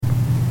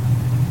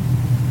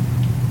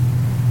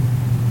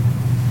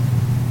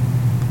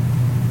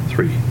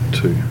3,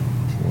 2, 1.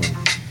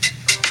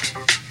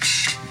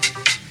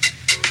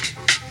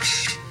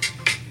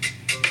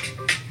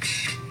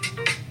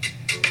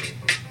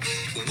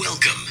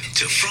 Welcome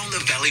to From the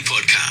Valley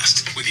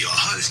Podcast with your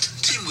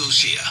host, Tim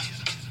Wilshire.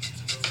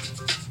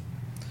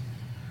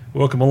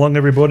 Welcome along,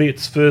 everybody.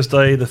 It's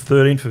Thursday, the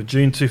 13th of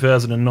June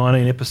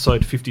 2019,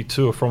 episode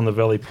 52 of From the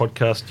Valley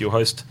Podcast. Your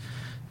host,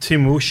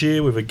 Tim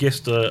Wilshire, with a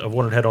guest I've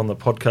wanted to have on the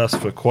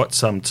podcast for quite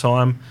some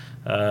time.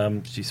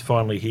 She's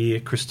finally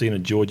here. Christina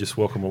Georges,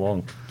 welcome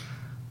along.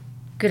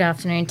 Good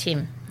afternoon,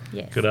 Tim.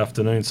 Yes. Good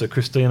afternoon. So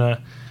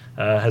Christina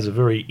has a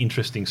very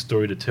interesting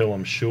story to tell,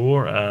 I'm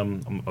sure.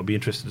 I'll be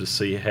interested to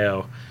see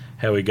how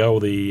we go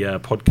with the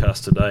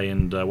podcast today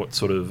and what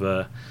sort of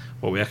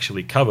what we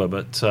actually cover.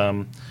 But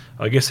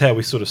I guess how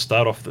we sort of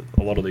start off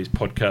a lot of these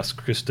podcasts,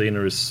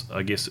 Christina, is,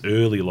 I guess,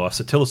 early life.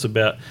 So tell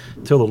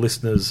the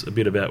listeners a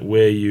bit about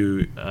where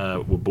you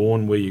were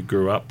born, where you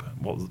grew up,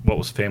 what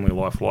was family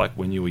life like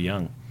when you were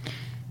young.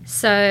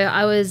 So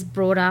I was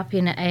brought up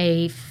in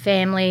a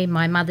family.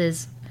 My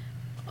mother's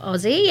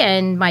Aussie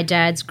and my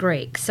dad's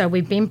Greek. So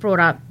we've been brought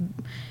up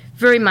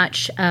very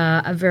much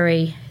a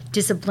very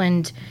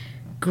disciplined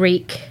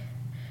Greek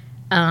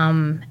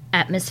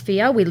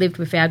atmosphere. We lived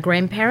with our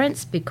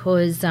grandparents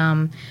because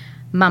Mum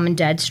and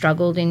Dad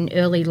struggled in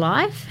early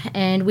life,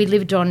 and we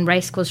lived on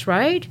Racecourse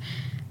Road,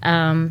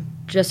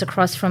 just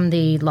across from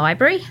the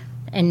library,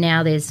 and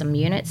now there's some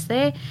units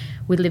there.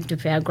 We lived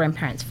with our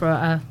grandparents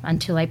for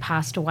until they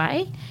passed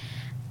away,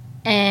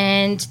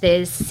 and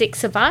there's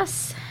 6 of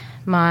us.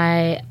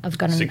 I've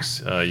got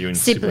 6 you and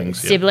siblings.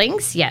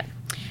 Siblings, yeah.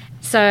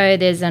 So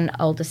there's an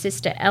older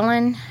sister,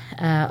 Ellen,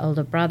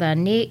 older brother,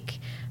 Nick,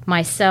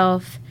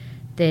 myself.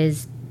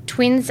 There's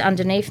twins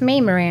underneath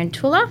me, Maria and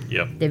Tula.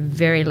 Yep. They're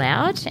very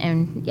loud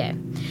and, yeah,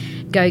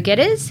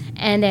 go-getters.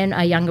 And then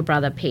a younger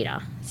brother,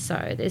 Peter.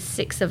 So there's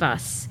 6 of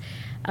us.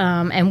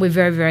 And we're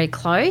very, very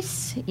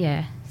close,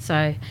 yeah.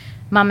 So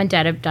Mum and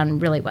Dad have done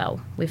really well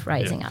with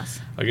raising us.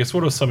 I guess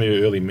what are some of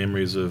your early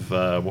memories of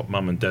what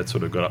Mum and Dad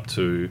sort of got up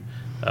to,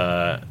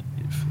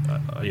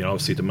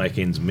 obviously to make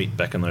ends meet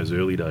back in those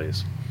early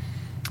days?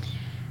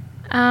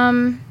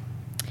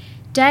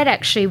 Dad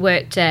actually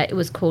worked at, it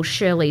was called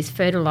Shirley's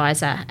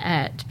Fertiliser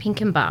at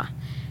Pinkenba.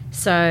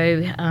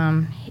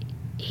 So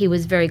he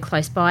was very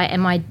close by.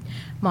 And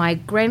my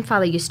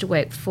grandfather used to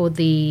work for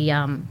the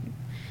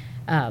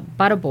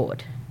butter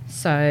board.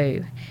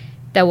 So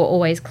they were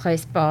always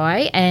close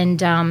by. And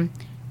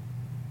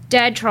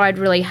Dad tried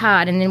really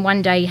hard. And then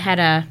one day he had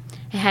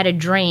a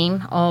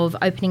dream of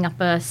opening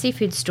up a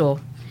seafood store,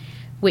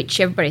 which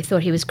everybody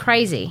thought he was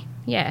crazy.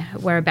 Yeah,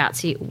 where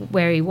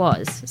he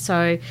was.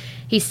 So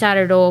he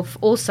started off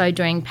also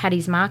doing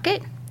Paddy's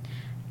Market,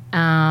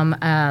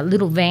 a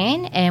little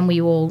van, and we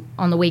all,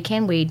 on the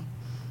weekend, we'd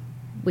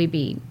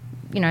be,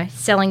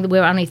 selling. We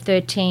were only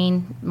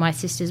 13, my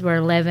sisters were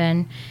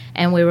 11,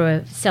 and we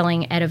were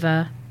selling out of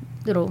a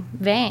little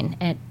van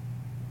at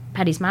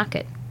Paddy's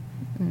Market.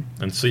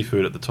 And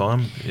seafood at the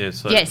time? Yeah,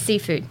 so yeah,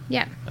 seafood,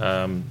 yeah.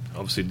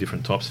 Obviously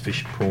different types of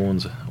fish,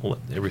 prawns,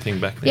 everything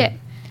back then. Yeah.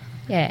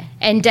 Yeah,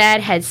 and Dad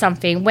had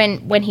something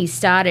when he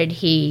started.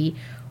 He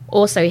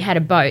also had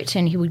a boat,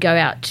 and he would go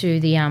out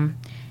to the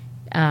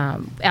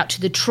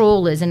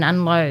trawlers and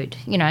unload.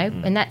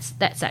 And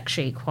that's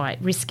actually quite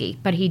risky.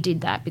 But he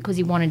did that because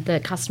he wanted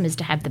the customers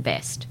to have the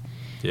best.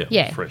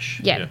 Yeah,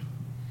 fresh. Yeah.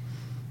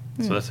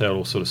 So that's how it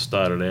all sort of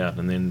started out,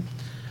 and then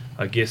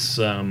I guess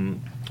the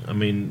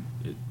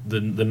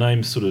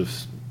name sort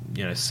of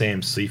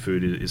Sam's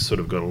Seafood is sort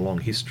of got a long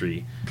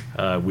history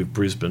with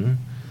Brisbane.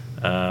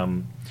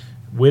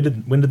 When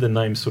did the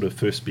name sort of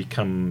first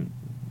become,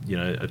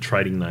 a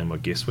trading name, I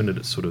guess? When did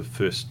it sort of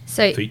first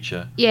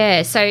feature?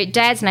 Yeah, so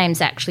Dad's name's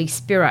actually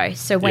Spiro.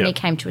 So when he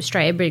came to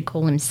Australia, everybody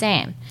called him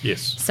Sam.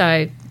 Yes.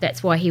 So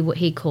that's why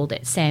he called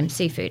it Sam's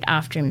Seafood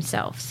after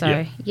himself.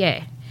 So,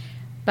 yeah.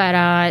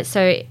 But so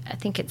I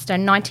think it's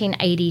done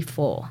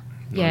 1984.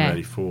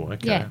 1984,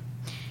 okay. Yeah.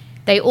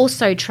 They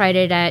also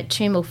traded at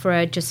Toombul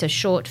for just a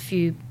short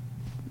few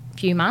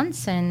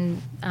months, and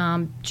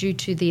due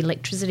to the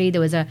electricity, there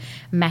was a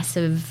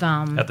massive...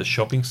 at the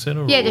shopping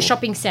centre? Yeah, the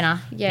shopping centre,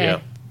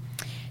 yeah.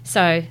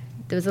 So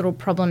there was a little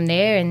problem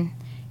there, and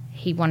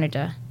he wanted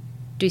to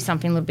do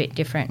something a little bit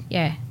different,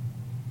 yeah.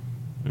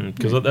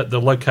 Because the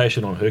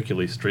location on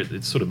Hercules Street,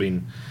 it's sort of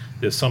been...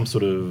 There's some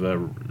sort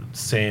of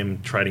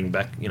Sam trading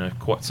back,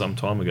 quite some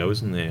time ago,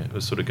 isn't there?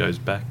 It sort of goes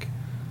back.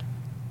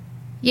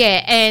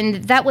 Yeah,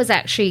 and that was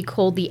actually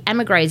called the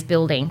Amigres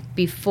Building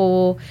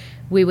before...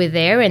 We were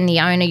there, and the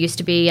owner used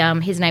to be,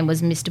 his name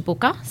was Mr.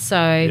 Booker,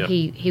 so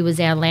he was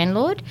our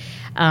landlord.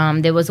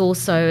 There was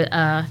also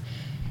a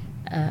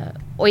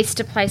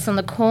oyster place on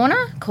the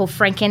corner called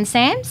Frank and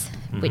Sam's,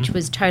 which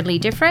was totally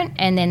different,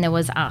 and then there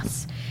was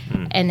us.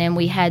 And then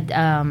we had,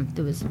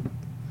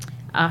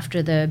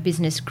 after the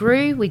business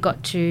grew, we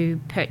got to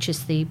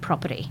purchase the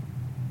property.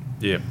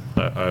 Yeah,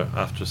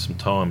 after some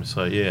time.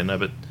 So,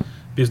 but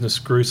business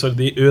grew. So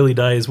the early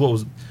days,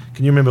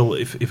 can you remember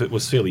if it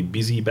was fairly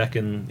busy back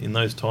in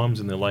those times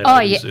in the late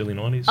 80s, early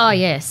 90s? Oh,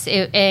 yes.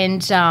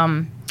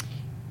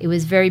 it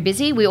was very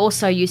busy. We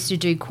also used to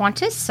do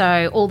Qantas,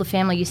 so all the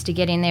family used to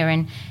get in there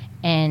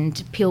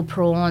and peel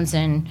prawns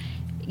and,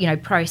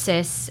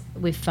 process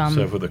with...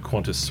 so for the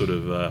Qantas sort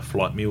of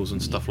flight meals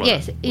and stuff like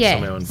yes, that? Yeah.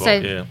 Somehow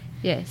involved,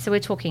 Yeah, so we're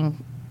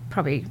talking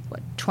probably,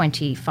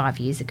 25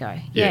 years ago.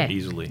 Yeah,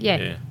 easily.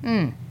 Yeah.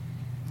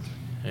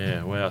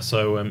 Yeah, wow.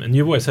 So, and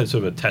you've always had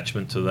sort of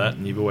attachment to that,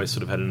 and you've always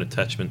sort of had an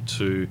attachment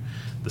to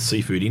the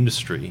seafood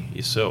industry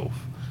yourself.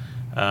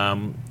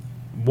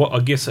 What I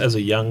guess as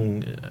a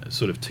young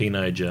sort of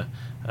teenager,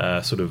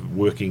 sort of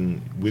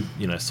working with,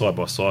 side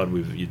by side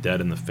with your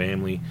dad and the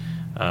family,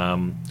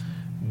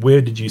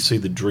 where did you see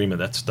the dream at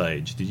that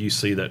stage? Did you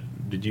see that?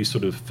 Did you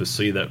sort of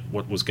foresee that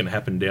what was going to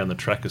happen down the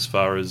track as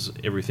far as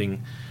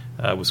everything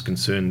was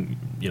concerned?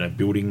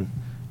 Building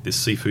this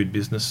seafood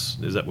business.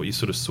 Is that what you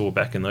sort of saw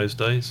back in those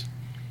days?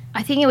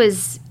 I think it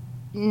was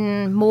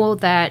more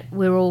that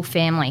we're all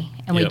family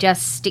and we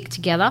just stick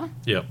together.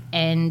 Yep.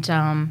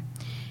 And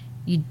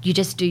you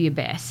just do your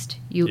best.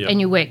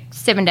 And you work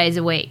 7 days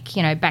a week.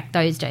 Back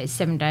those days,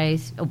 7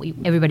 days.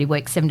 Everybody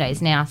works 7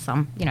 days now.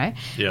 Some,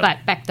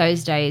 but back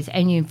those days,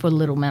 and you for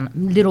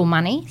little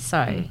money.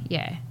 So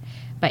yeah,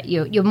 but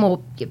you're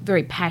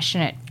very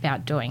passionate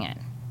about doing it.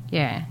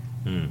 Yeah.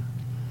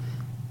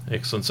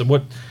 Excellent. So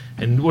what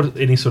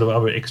any sort of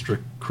other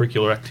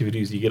extracurricular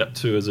activities you get up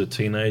to as a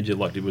teenager?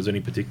 Like, was any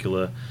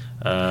particular,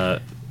 I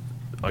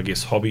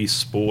guess, hobbies,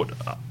 sport,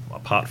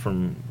 apart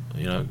from,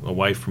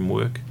 away from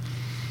work?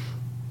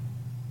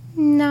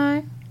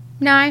 No.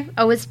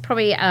 I was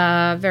probably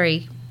a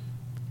very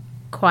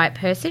quiet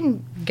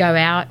person. Go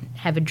out,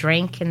 have a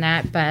drink and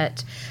that.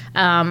 But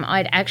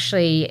I'd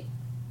actually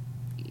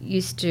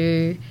used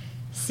to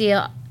see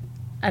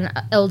an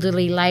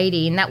elderly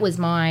lady, and that was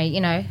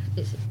my,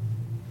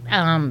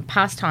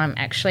 pastime,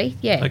 actually.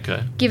 Yeah.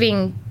 Okay.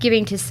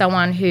 Giving to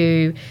someone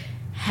who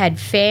had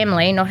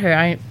family, not her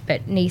own,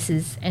 but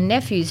nieces and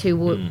nephews who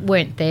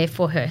weren't there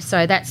for her.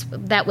 So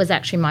that was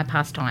actually my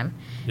pastime.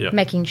 Yep.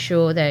 Making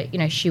sure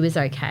that she was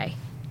okay.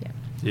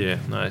 Yeah.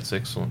 No, it's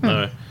excellent.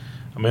 No,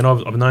 I mean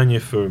I've known you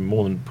for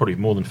more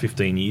than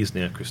 15 years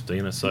now,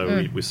 Christina.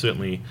 So we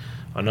certainly,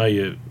 I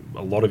know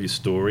a lot of your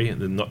story,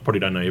 and probably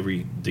don't know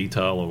every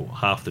detail or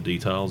half the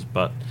details,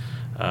 but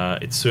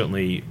it's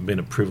certainly been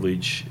a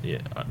privilege.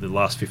 Yeah, the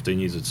last 15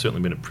 years, it's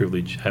certainly been a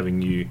privilege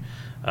having you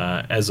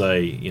as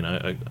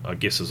I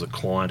guess as a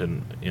client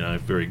and a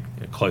very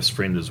close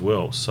friend as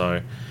well.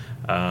 So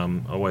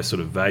I always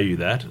sort of value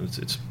that.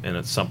 It's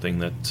something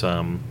that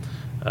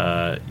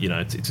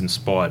it's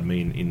inspired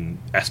me in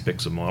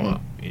aspects of my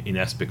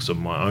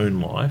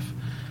own life.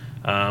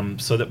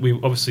 So that we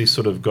obviously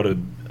sort of got a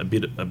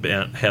bit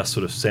about how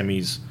sort of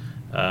Sammy's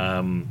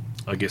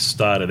I guess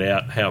started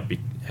out, how it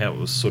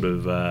was sort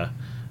of it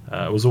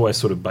was always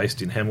sort of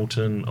based in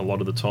Hamilton a lot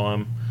of the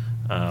time.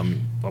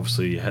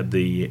 Obviously you had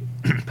the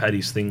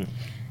Paddy's thing,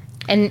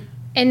 and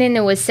then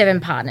there was 7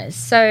 partners.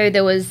 So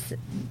there was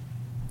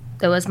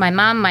my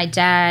mum, my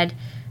dad,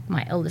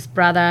 my eldest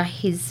brother,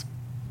 his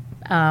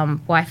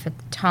wife at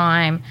the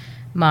time,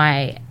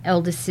 my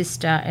eldest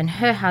sister and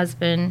her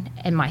husband,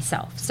 and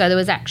myself. So there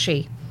was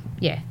actually,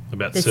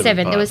 about the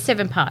 7. There was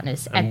 7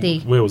 partners and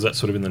where was that,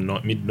 sort of in the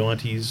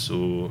mid-90s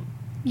or?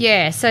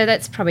 Yeah, so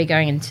that's probably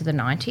going into the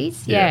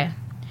 90s. Yeah.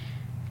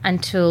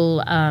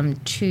 Until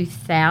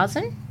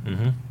 2000,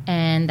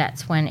 and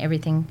that's when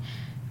everything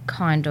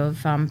kind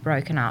of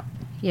broken up.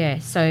 Yeah,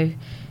 so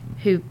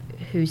who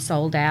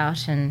sold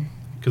out and.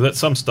 Because at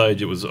some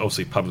stage it was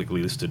obviously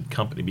publicly listed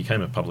company,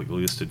 became a publicly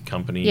listed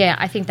company. Yeah,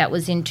 I think that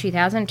was in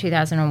 2000,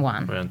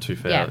 2001. Around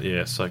 2000,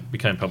 yeah. So it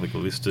became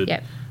publicly listed.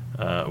 Yep.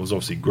 It was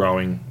obviously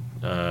growing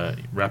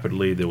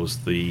rapidly. There was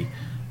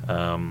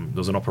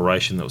an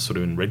operation that was sort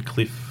of in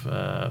Redcliffe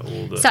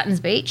or the Sutton's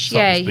Beach. You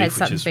had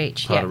Sutton's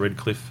Beach. Part of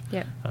Redcliffe.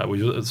 Yeah.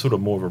 Was it sort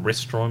of more of a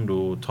restaurant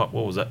or type?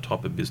 What was that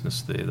type of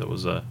business there? That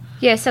was a.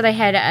 Yeah, so they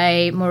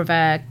had more of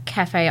a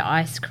cafe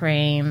ice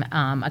cream,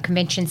 a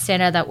convention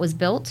centre that was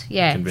built.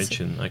 Yeah.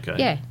 Convention. Okay.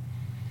 Yeah.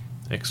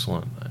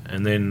 Excellent.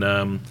 And then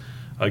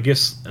I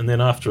guess, and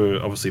then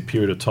after obviously a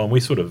period of time, we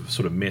sort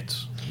of met.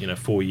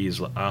 4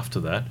 years after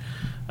that,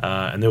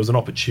 and there was an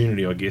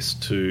opportunity, I guess,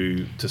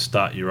 to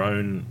start your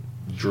own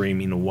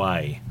dream in a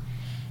way.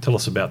 Tell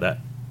us about that.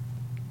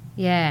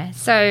 Yeah,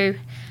 so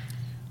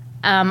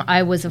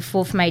I was a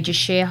 4th major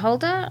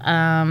shareholder,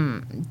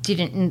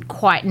 didn't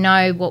quite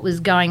know what was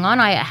going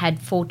on. I had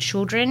 4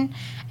 children,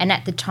 and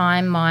at the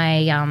time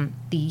my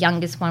the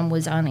youngest one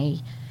was only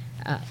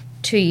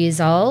 2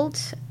 years old,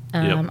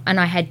 and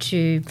I had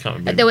to.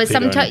 There was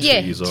some time, 2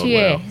 years old,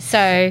 wow.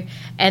 So,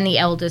 and the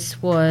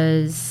eldest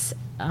was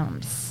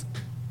 7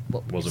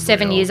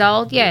 years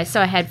old. Yeah,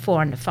 so I had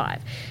 4 under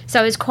 5. So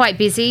I was quite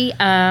busy.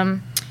 So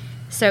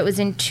it was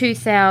in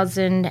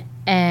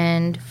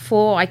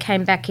 2004 I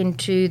came back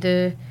into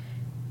the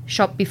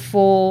shop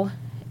before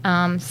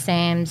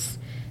Sam's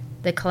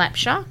the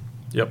collapsure.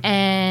 Yep.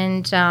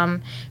 And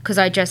because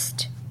I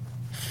just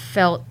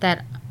felt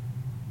that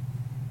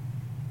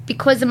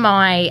because of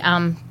my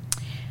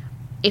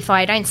if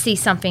I don't see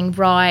something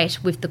right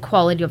with the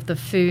quality of the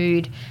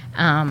food,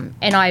 and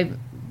I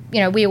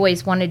we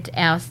always wanted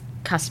our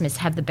customers to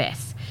have the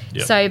best.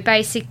 Yep. So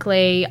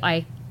basically,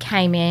 I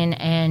came in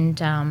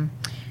and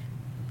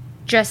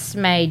just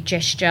made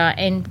gesture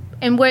and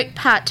worked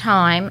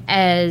part-time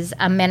as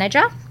a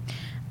manager,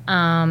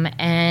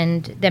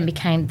 and then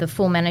became the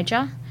full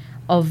manager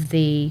of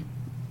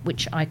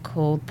which I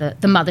called the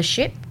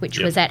mothership, which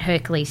Yep. was at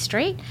Hercules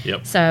Street.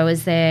 Yep. So I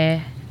was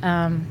there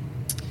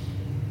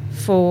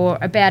for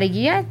about a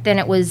year. Then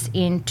it was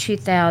in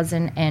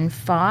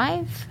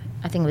 2005.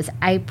 I think it was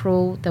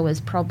April. There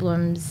was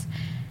problems.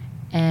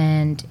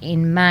 And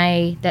in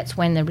May, that's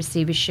when the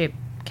receivership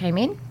came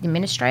in, the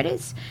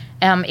administrators.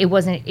 It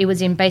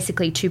was in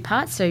basically two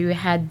parts. So you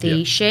had the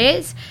Yep.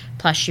 shares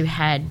plus you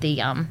had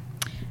the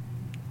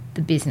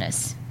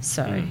business.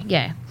 So,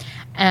 yeah.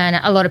 And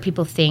a lot of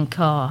people think,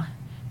 oh,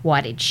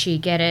 why did she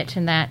get it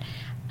and that?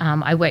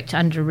 I worked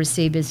under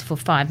receivers for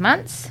 5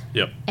 months.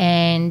 Yep.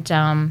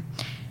 And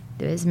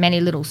there's many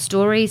little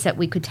stories that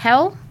we could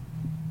tell,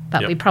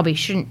 but Yep. we probably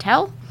shouldn't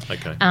tell.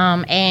 Okay.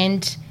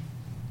 And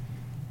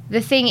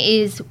the thing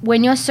is,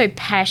 when you're so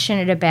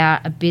passionate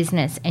about a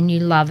business and you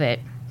love it,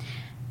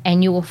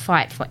 and you will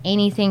fight for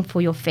anything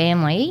for your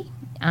family,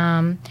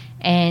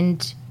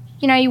 and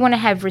you want to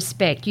have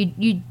respect.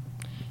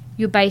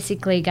 You're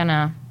basically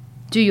gonna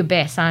do your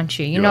best, aren't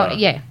you? You're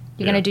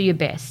gonna do your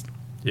best.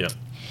 Yeah.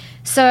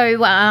 So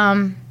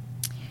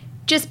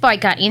just by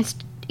gut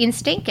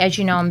instinct, as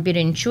you know, I'm a bit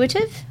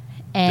intuitive,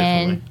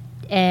 and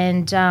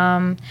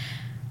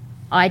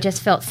I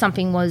just felt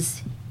something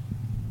was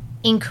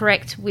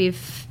incorrect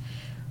with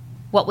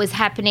what was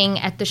happening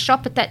at the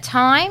shop at that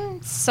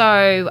time.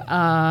 So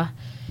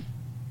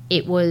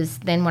it was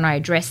then when I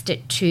addressed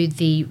it to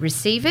the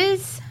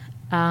receivers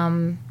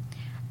and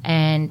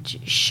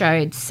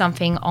showed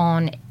something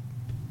on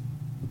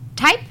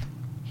tape,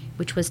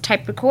 which was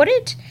tape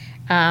recorded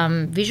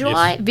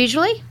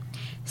visually.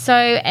 So,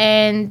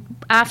 and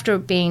after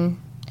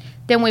being,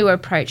 then we were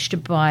approached to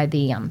buy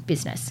the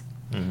business.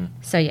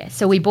 Mm-hmm.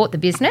 So we bought the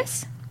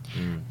business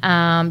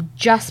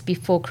just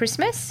before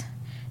Christmas.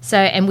 So,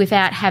 and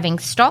without having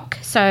stock.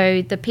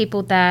 So the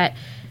people that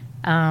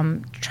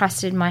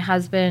trusted my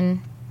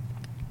husband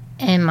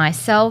and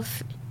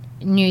myself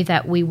knew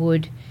that we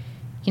would,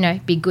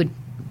 be good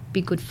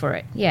for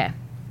it. Yeah.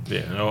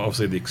 Yeah, and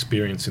obviously the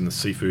experience in the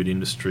seafood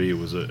industry, it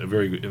was a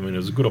very good, it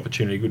was a good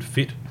opportunity, a good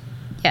fit.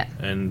 Yeah.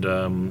 And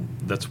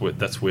that's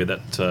where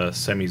that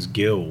Sammy's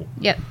Gill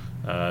Yep.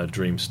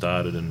 dream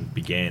started and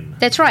began.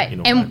 That's right. in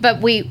a And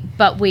way.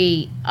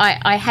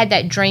 I had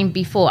that dream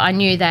before. I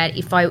knew that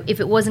if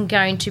it wasn't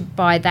going to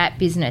buy that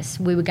business,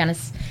 we were going to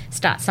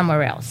start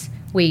somewhere else.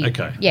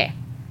 Okay. Yeah.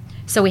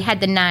 So we had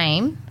the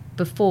name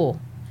before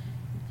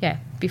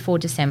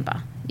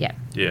December. Yeah.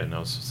 Yeah,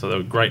 no, so they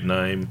were a great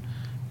name.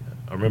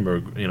 I remember,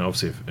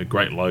 obviously a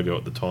great logo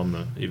at the time.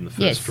 Even the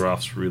first Yes.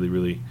 draft's really,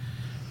 really,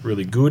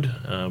 really good.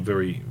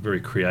 Very, very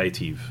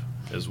creative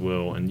as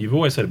well. And you've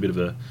always had a bit of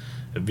a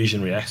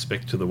visionary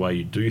aspect to the way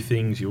you do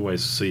things. You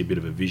always see a bit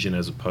of a vision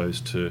as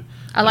opposed to...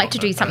 I like to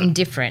do something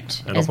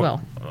different as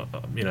well.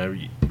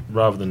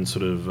 Rather than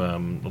sort of a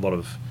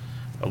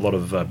lot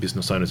of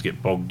business owners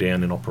get bogged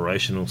down in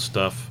operational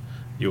stuff.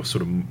 You're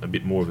sort of a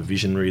bit more of a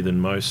visionary than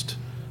most.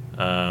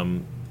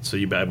 So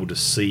you'll be able to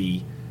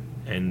see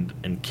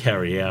and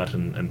carry out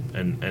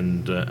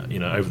and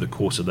over the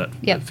course of that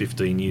Yep.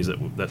 15 years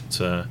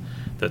that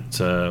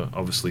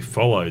obviously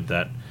followed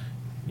that.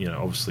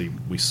 Obviously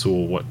we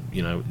saw what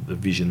the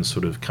vision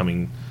sort of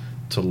coming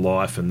to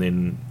life, and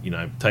then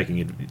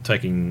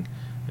taking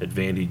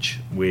advantage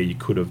where you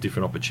could of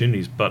different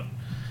opportunities. But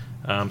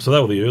so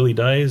that were the early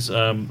days.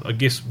 I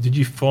guess, did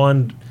you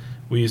find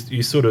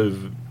you sort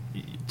of,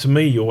 to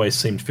me, you always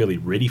seemed fairly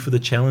ready for the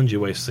challenge. You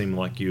always seemed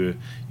like you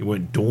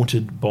weren't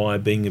daunted by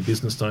being a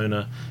business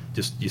owner,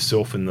 just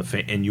yourself and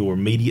and your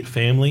immediate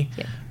family.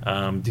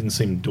 Yeah. Didn't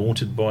seem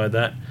daunted by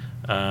that.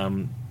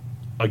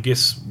 I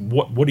guess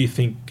what do you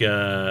think?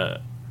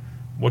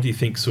 What do you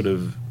think sort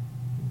of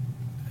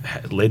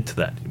led to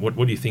that? What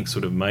do you think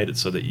sort of made it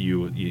so that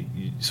you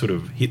sort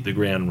of hit the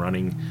ground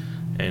running,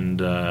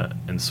 and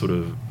sort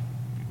of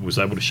was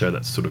able to show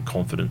that sort of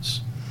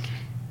confidence?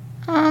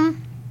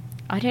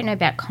 I don't know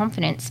about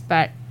confidence,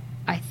 but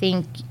I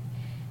think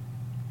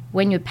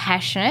when you're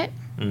passionate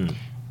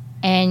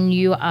and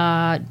you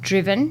are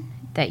driven,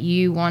 that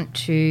you want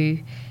to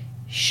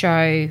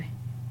show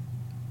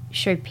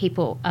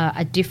people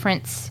a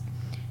difference,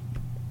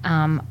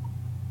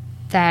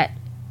 that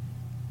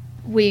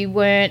we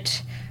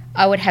weren't...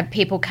 I would have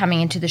people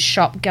coming into the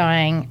shop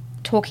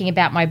talking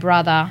about my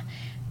brother,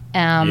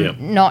 Yep.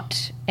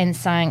 not and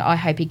saying, I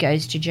hope he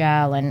goes to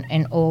jail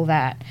and all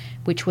that,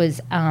 which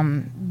was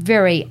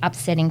very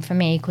upsetting for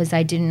me because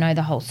I didn't know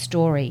the whole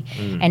story.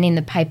 And in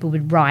the paper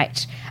would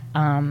write,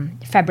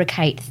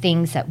 fabricate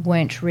things that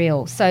weren't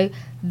real. So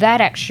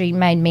that actually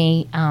made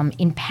me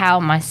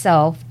empower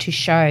myself to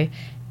show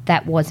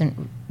that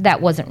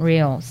wasn't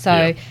real. So,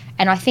 Yeah.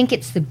 and I think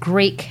it's the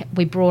Greek,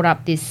 we brought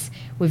up this,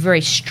 we're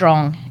very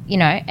strong,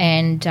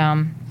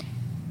 and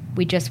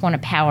we just want to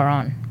power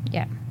on.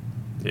 Yeah.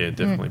 Yeah,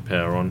 definitely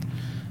power on.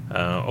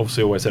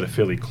 Obviously, always had a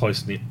fairly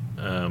close-knit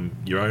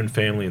your own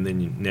family and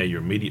then now your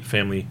immediate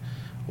family,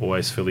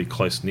 always fairly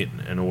close-knit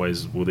and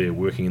always were there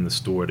working in the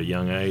store at a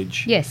young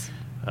age. Yes,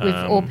 we've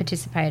all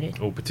participated.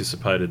 All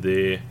participated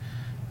there.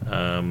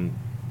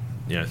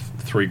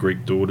 3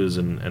 Greek daughters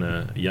and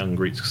a young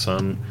Greek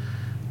son.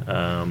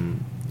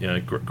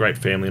 Great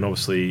family, and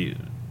obviously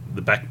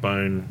the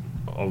backbone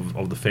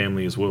of the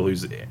family as well,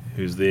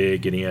 who's there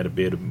getting out of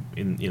bed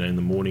in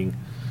the morning,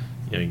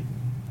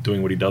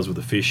 doing what he does with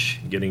the fish,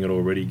 getting it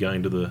all ready,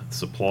 going to the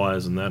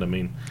suppliers and that. I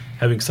mean,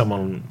 having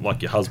someone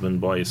like your husband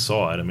by your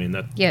side, I mean,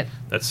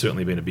 that's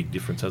certainly been a big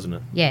difference, hasn't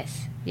it?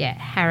 Yes, yeah.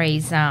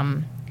 Harry's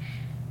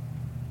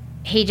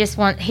he's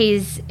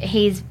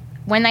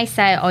when they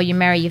say, "Oh, you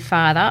marry your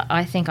father,"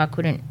 I think I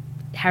couldn't.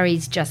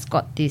 Harry's just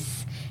got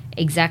this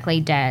exactly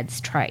Dad's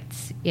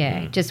traits.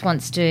 Yeah, just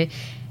wants to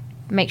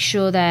make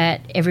sure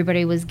that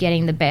everybody was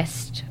getting the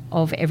best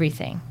of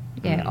everything.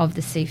 Yeah, of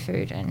the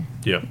seafood and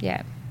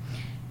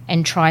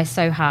and try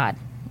so hard.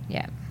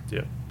 Yeah.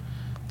 Yeah.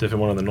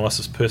 Definitely one of the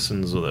nicest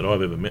persons that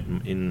I've ever met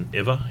in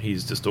ever.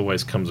 He's just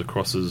always comes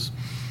across as,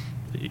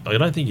 I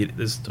don't think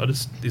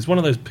he's one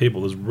of those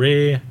people, as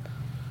rare.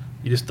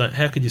 You just don't,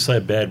 how could you say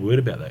a bad word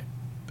about that?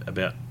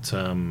 About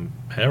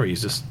Harry?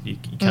 He's just, you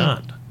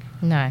can't.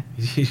 No.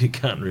 You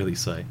can't really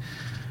say.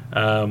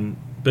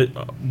 But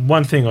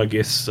one thing, I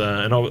guess,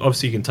 and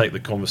obviously you can take the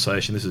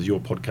conversation, this is your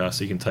podcast,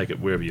 so you can take it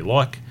wherever you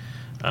like.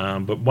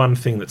 But one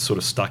thing that sort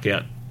of stuck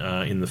out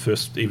in the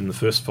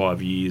first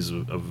 5 years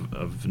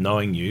of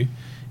knowing you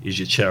is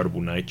your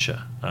charitable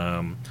nature.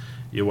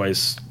 You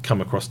always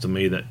come across to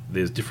me that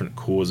there's different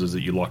causes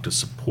that you like to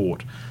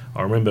support.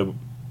 I remember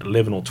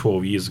 11 or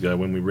 12 years ago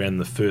when we ran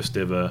the first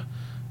ever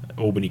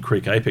Albany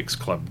Creek Apex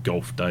Club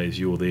golf days,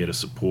 you were there to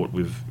support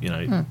with,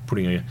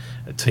 putting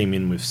a team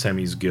in with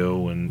Sammy's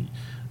girl, and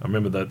I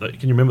remember that.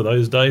 Can you remember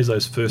those days,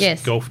 those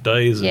first golf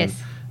days?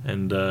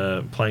 And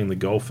playing the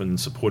golf and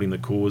supporting the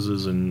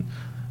causes and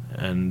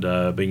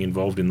being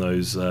involved in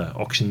those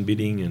auction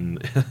bidding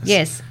and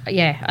yes,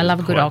 yeah, I love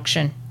a good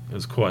auction. It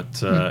was quite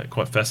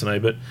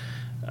fascinating. But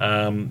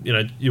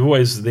you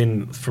always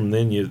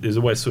there's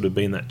always sort of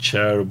been that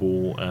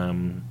charitable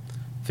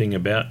thing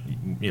about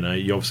you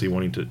obviously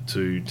wanting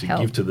to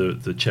give to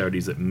the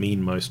charities that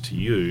mean most to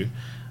you,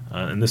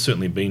 and there's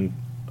certainly been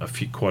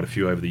quite a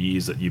few over the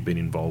years that you've been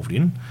involved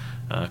in,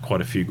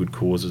 quite a few good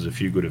causes, a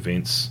few good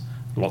events.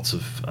 Lots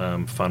of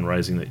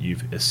fundraising that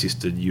you've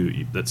assisted,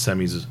 that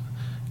Sammy's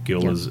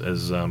girl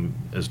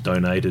has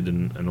donated,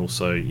 and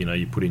also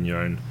you put in your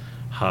own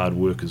hard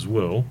work as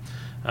well.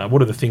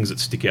 What are the things that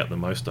stick out the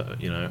most,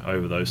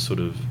 over those sort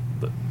of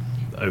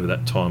over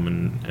that time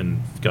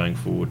and going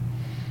forward?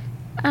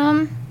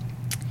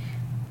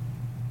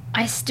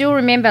 I still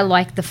remember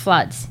like the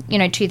floods,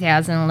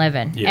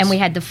 2011, and we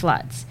had the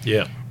floods.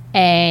 Yeah,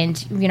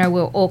 and we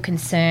were all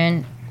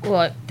concerned.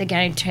 Well, they're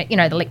going to, the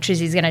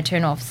electricity is going to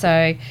turn off. So,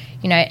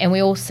 and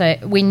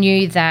we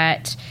knew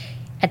that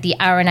at the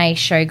RNA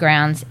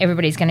showgrounds,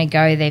 everybody's going to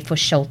go there for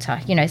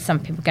shelter. Some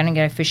people are going to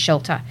go for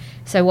shelter.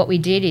 So what we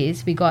did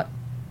is we got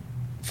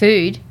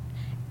food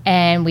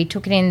and we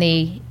took it in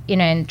the, in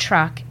the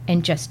truck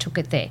and just took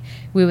it there.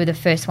 We were the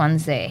first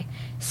ones there.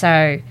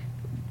 So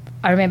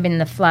I remember in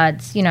the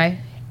floods,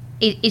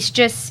 it's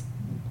just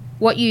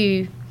what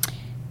you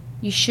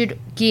should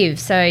give.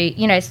 So,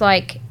 it's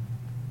like,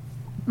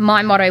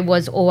 my motto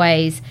was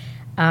always,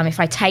 if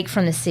I take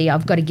from the sea,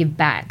 I've got to give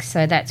back.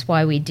 So that's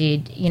why we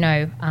did,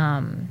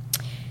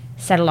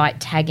 satellite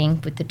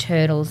tagging with the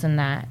turtles and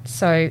that.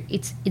 So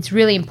it's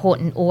really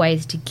important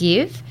always to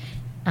give,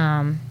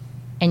 and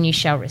you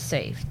shall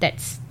receive.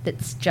 That's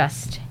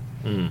just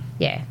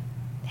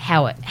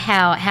how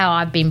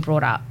I've been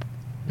brought up.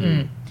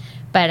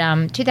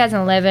 But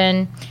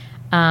 2011,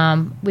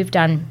 we've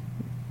done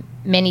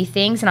many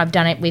things, and I've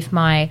done it with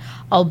my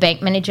old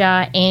bank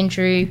manager,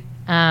 Andrew.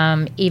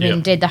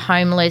 Did the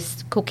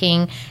homeless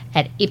cooking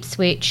at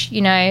Ipswich,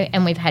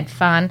 and we've had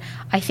fun.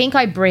 I think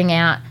I bring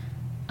out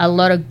a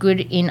lot of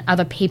good in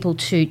other people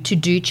to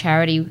do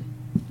charity,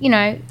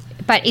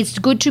 but it's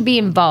good to be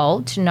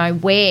involved, to know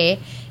where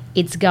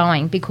it's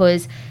going,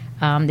 because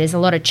there's a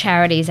lot of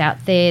charities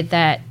out there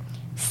that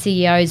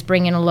CEOs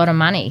bring in a lot of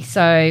money,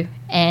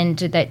 and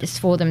that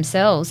just for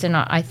themselves, and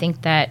I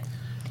think that...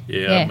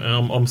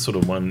 I'm sort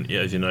of one,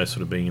 as you know,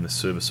 sort of being in the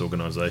service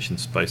organisation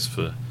space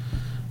for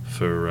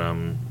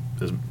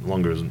as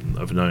longer as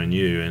I've known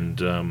you, and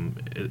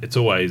it's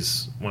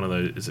always one of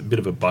those. It's a bit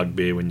of a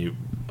bugbear when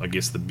I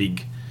guess the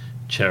big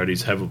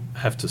charities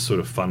have to sort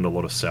of fund a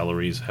lot of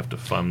salaries, have to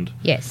fund,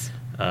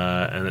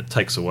 and it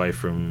takes away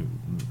from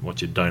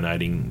what you're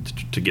donating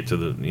to get to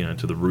the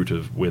to the root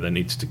of where that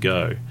needs to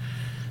go.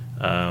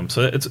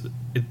 So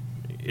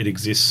it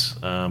exists,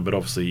 but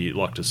obviously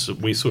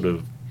we sort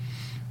of,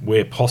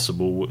 where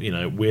possible,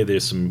 where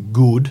there's some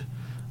good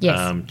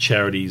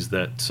charities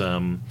that.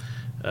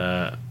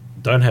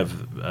 Don't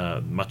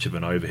have much of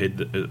an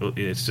overhead.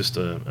 It's just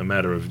a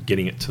matter of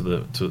getting it to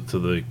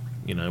the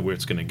where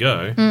it's going to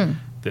go.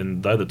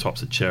 Then they're the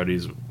types of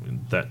charities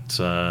that,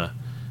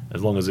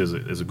 as long as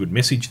there's a good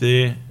message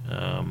there,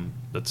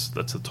 that's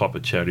the type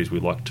of charities we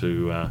like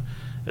to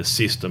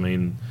assist. I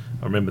mean,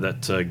 I remember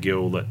that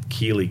girl, that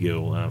Keeley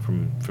girl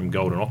from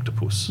Golden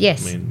Octopus.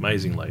 Yes. I mean,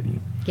 amazing lady.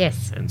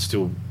 Yes. And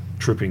still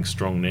tripping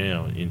strong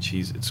now, and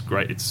it's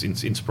great. It's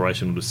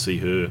inspirational to see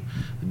her,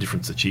 the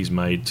difference that she's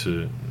made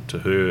to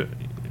her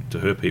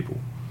people.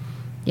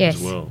 Yes.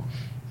 As well.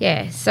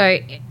 Yeah. So,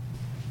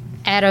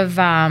 out of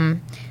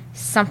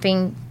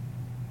something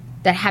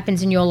that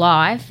happens in your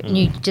life, and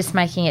you just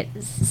making it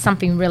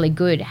something really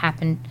good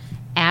happen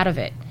out of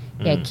it.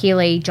 Yeah,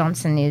 Keely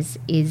Johnson is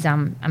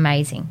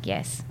amazing.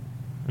 Yes.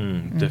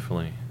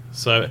 Definitely.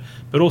 So,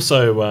 but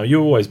also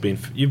you've always been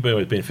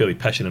fairly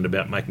passionate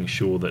about making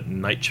sure that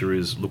nature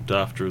is looked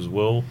after as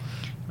well,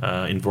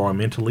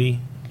 environmentally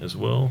as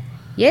well.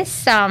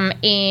 Yes,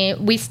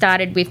 we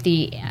started with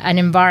an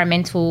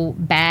environmental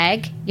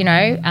bag,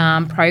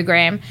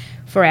 program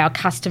for our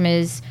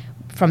customers.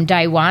 From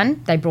day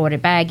one, they brought a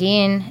bag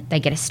in, they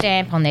get a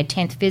stamp on their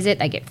 10th visit,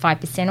 they get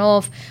 5%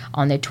 off.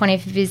 On their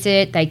 20th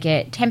visit, they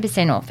get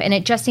 10% off. And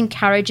it just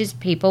encourages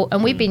people,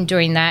 and we've been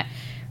doing that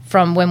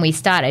from when we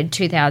started,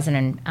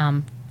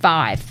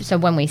 2005, so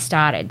when we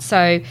started.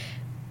 So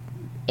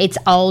it's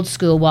old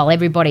school while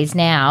everybody's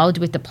now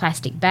with the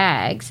plastic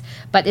bags,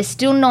 but they're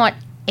still not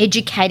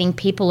educating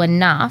people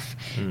enough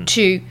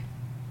to,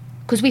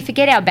 because we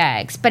forget our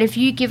bags. But if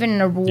you give it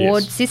an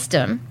reward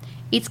system,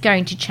 it's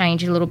going to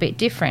change a little bit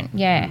different,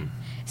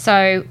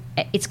 So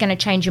it's going to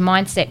change your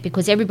mindset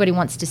because everybody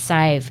wants to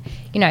save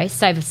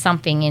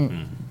something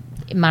in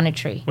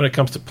monetary. When it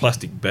comes to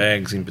plastic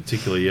bags in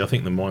particular, I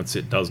think the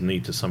mindset does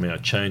need to somehow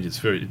change. It's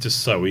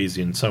just so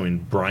easy and so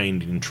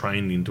ingrained and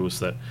trained into us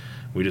that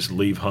we just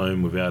leave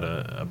home without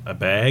a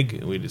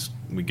bag. We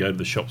go to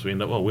the shops, we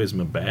end up, where's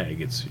my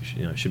bag? It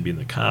should be in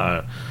the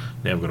car.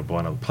 Now we've got to buy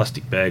another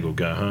plastic bag or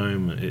go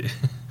home.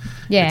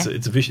 Yeah,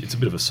 it's a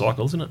bit of a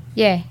cycle, isn't it?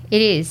 Yeah,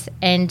 it is.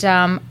 And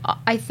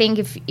I think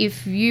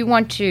if you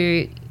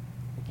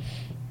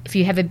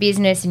have a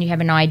business and you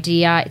have an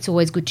idea, it's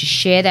always good to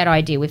share that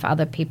idea with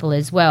other people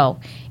as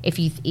well.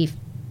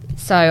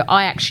 So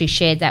I actually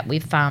shared that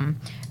with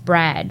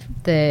Brad,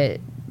 the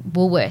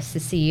Woolworths, the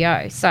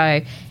CEO. So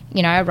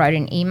I wrote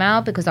an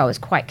email because I was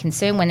quite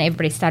concerned when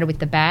everybody started with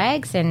the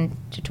bags and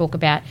to talk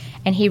about,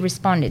 and he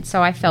responded.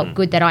 So I felt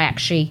good that I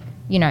actually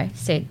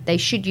said they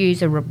should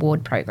use a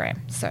reward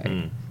program. So,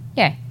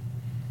 yeah.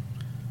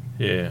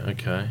 Yeah,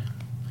 okay.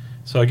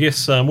 So I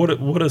guess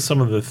what are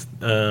some of the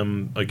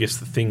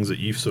the things that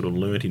you've sort of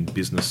learnt in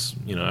business,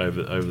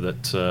 over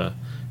that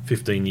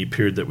 15-year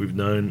period that we've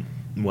known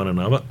one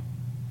another?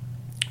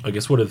 I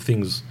guess what are the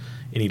things,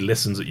 any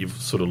lessons that you've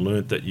sort of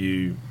learnt that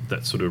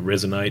sort of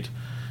resonate,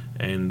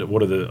 and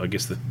what are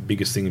the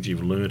biggest things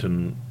you've learnt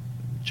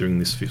during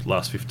this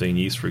last 15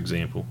 years, for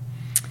example?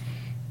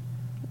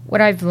 What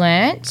I've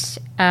learnt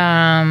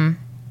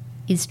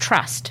is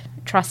trust.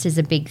 Trust is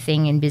a big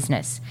thing in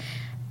business.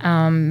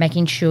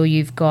 Making sure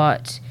you've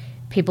got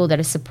people that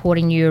are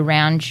supporting you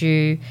around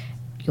you,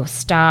 your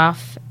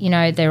staff,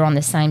 they're on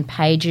the same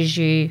page as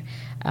you.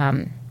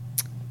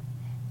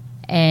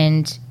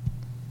 And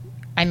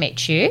I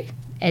met you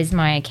as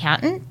my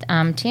accountant,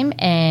 Tim,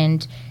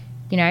 and,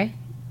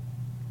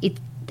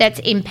 that's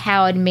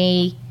empowered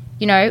me.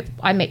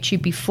 I met you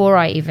before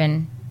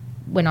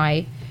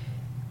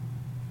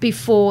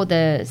before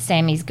the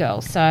Sammy's girl.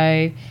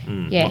 So,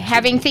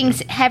 having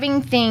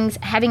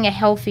a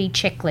healthy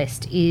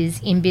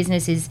checklist in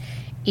business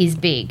is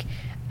big.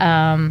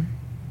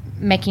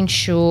 Making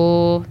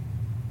sure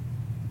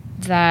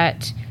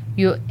that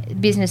your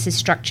business is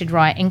structured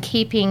right and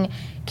keeping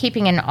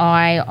an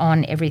eye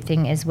on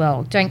everything as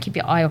well. Don't keep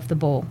your eye off the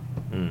ball.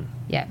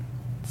 Yeah.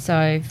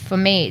 So for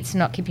me, it's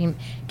not keeping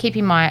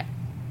my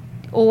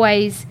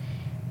always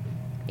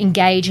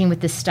engaging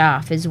with the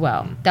staff as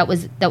well. That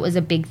was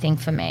a big thing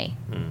for me.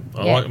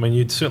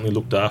 You'd certainly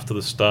looked after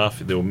the staff.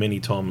 There were many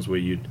times where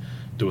you'd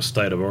do a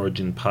State of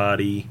Origin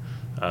party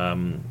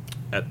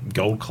at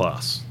Gold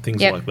Class,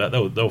 things like that.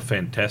 They were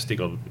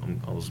fantastic. I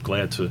was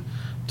glad to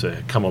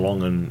come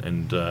along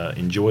and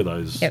enjoy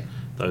those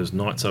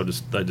nights.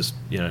 They just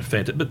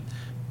fantastic. But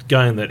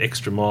going that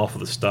extra mile for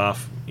the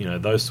staff,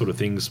 those sort of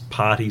things,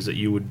 parties that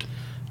you would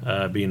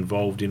be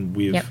involved in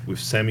with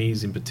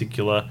Sammy's in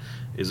particular,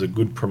 is a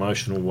good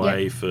promotional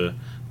way for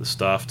the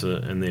staff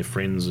and their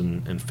friends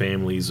and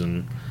families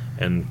and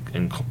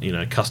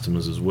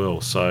customers as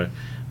well. So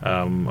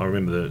I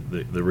remember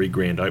the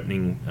re-grand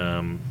opening.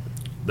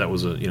 That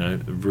was a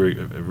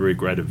very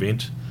great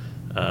event.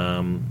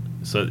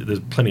 So there's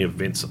plenty of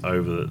events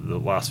over the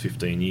last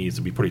 15 years.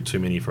 There'll be probably too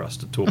many for us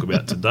to talk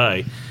about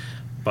today,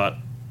 but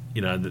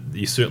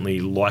you certainly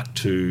like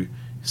to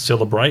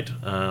celebrate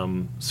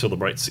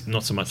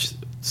not so much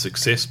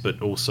success,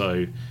 but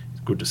also it's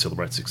good to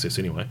celebrate success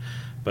anyway,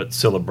 but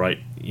celebrate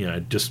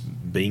just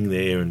being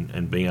there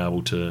and being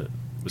able to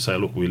say,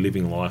 look, we're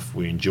living life,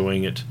 we're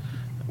enjoying it,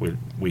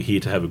 we're here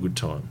to have a good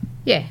time.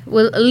 Yeah,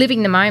 well,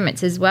 living the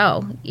moments as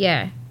well.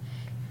 Yeah,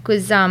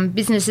 because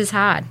business is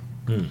hard,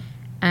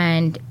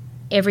 and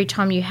every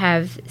time you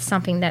have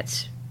something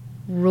that's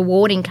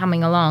rewarding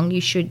coming along,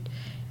 you should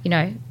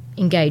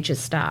engage your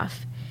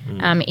staff.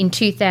 In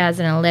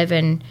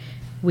 2011,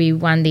 we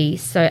won the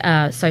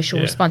social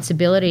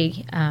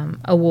responsibility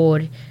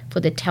award for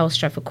the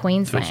Telstra for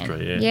Queensland.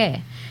 Telstra,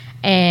 yeah.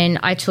 And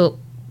I took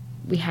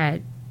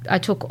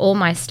all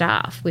my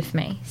staff with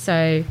me,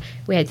 so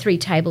we had 3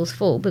 tables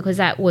full, because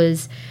that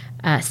was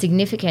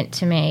significant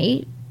to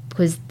me,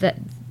 because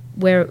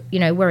we're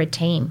a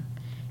team,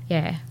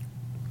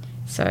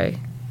 So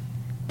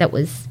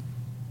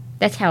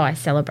that's how I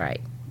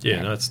celebrate.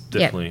 Yeah, no, that's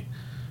definitely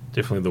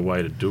the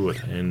way to do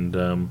it, and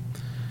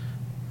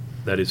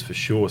that is for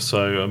sure.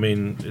 So I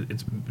mean,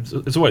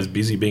 it's always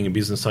busy being a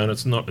business owner.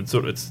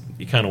 It's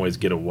you can't always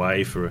get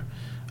away for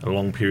a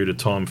long period of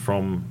time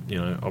from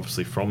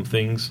obviously from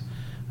things.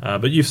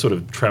 But you've sort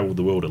of travelled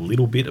the world a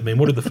little bit. I mean,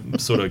 what are the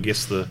sort of, I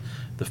guess, the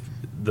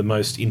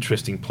most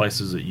interesting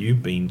places that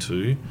you've been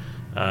to,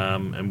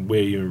 and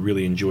where you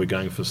really enjoy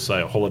going for,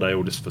 say, a holiday,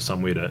 or just for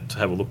somewhere to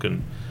have a look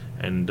and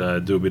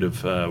do a bit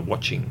of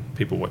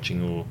people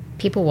watching, or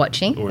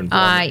environment. Or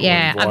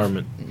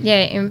environment.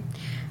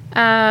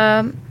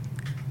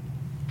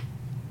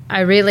 I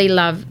really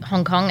love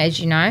Hong Kong, as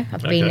you know.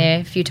 I've been there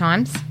a few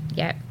times.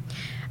 Yeah.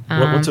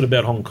 What's it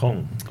about Hong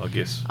Kong, I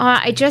guess?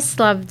 I just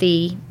love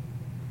the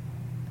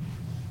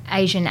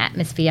Asian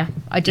atmosphere.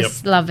 I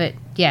just love it.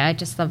 Yeah, I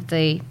just love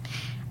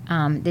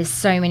there's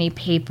so many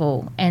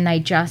people, and they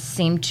just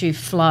seem to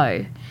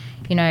flow.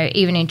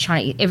 Even in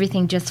China,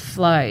 everything just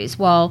flows.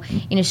 While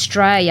in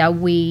Australia,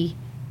 we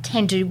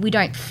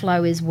don't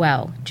flow as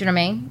well. Do you know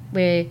what I mean?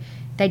 Where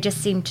they just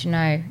seem to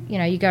know.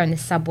 You go in the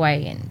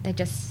subway, and they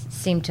just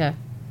seem to.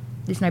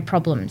 There's no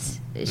problems.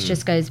 It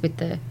just goes with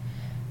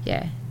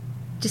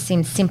just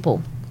seems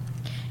simple.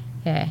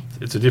 Yeah.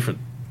 It's a different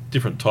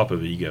type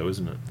of ego,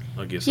 isn't it?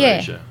 I guess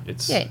Asia.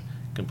 It's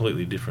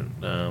completely different.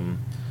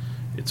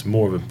 It's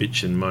more of a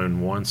bitch and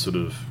moan whine sort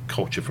of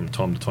culture from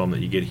time to time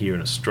that you get here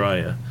in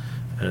Australia,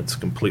 and it's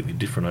completely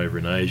different over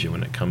in Asia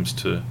when it comes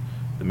to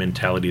the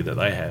mentality that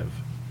they have.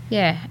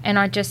 Yeah, and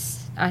I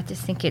just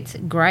think it's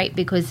great,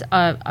 because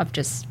I've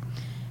just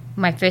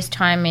my first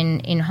time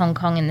in Hong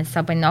Kong in the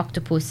subway in the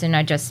Octopus, and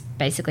I just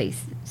basically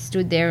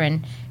stood there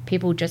and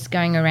people just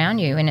going around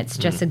you, and it's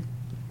just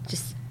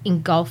just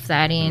engulf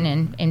that in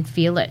and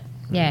feel it.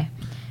 Yeah.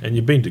 And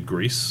you've been to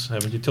Greece,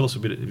 haven't you? Tell us a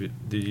bit.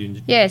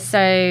 Yeah,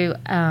 so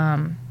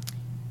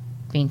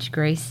been to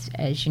Greece,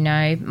 as you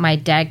know. My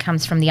dad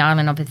comes from the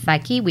island of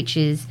Ithaki, which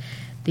is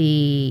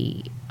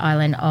the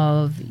island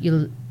of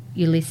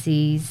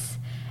Ulysses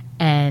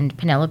and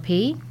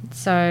Penelope.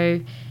 So,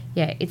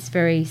 yeah, it's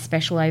very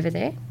special over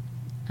there.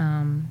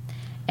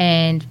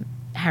 And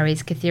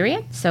Harry's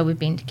Kythera, so I've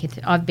been to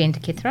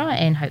Kythera,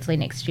 and hopefully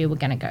next year we're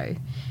going to go.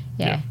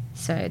 Yeah.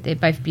 So they're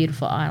both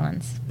beautiful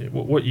islands. Yeah.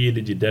 What year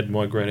did your dad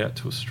migrate out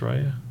to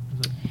Australia?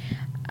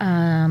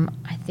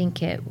 I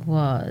think it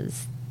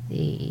was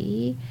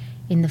in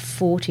the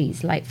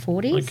 40s, late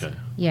 40s. Okay.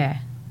 Yeah.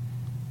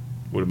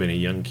 Would have been a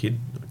young kid?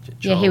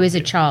 Yeah, he was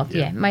a child.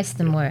 Yeah, most of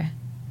them were.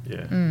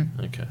 Yeah.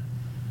 Okay.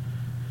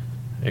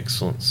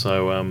 Excellent.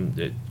 So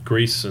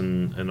Greece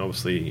and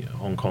obviously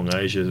Hong Kong,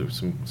 Asia,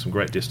 some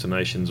great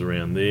destinations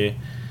around there.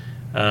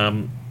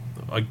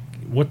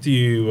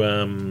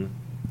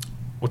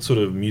 What sort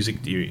of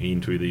music do you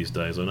into these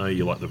days? I know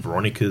you like the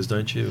Veronicas,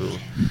 don't you?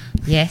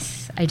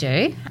 Yes, I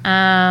do.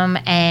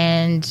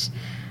 And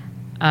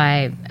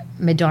I'm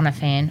Madonna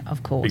fan,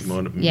 of course.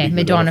 Big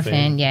Madonna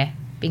fan. Yeah,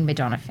 big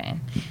Madonna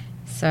fan.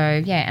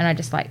 So, yeah, and I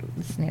just like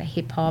listening to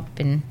hip-hop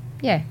and,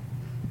 and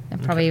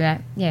probably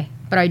that,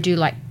 But I do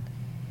like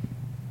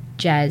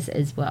jazz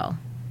as well.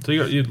 So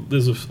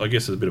there's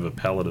a bit of a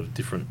palette of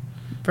different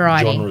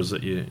variety genres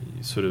that you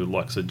sort of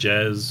like. So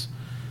jazz,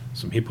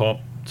 some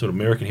hip-hop, sort of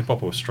American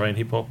hip-hop or Australian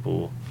hip-hop,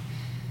 or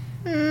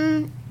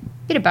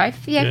bit of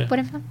both. Yeah.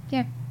 Whatever.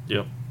 Yeah.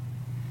 Yep.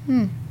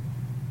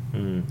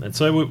 And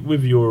so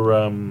with your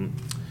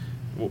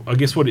I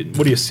guess what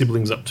are your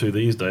siblings up to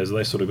these days? Are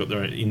they sort of got their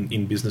own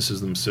in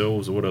businesses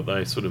themselves, or what are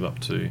they sort of up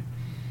to?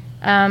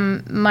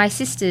 My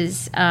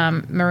sisters,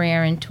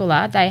 Maria and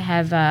Tula, they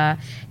have a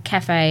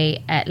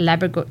cafe at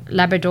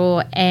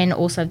Labrador, and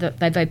also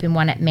they've opened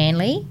one at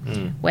Manly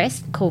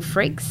West called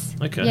Freaks.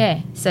 Okay.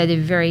 Yeah, so they're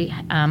very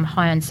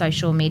high on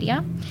social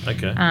media.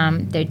 Okay.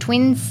 They're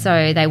twins,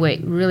 so they work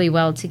really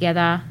well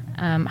together.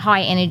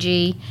 High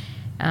energy,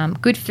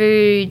 good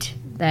food.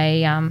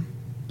 They,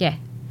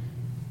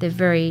 they're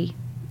very,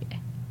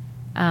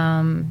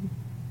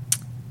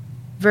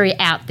 very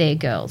out there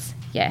girls.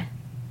 Yeah.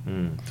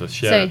 So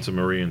shout out to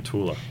Marie and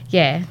Tula.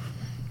 Yeah.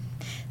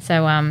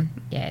 So,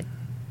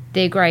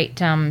 they're great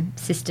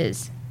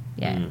sisters.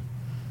 Yeah.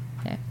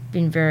 Yeah.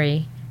 Been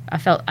very...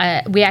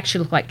 we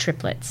actually look like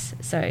triplets.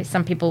 So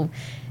some people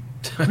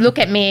look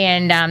at me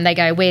and they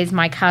go, "Where's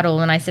my cuddle?"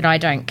 And I said, "I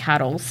don't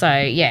cuddle." So,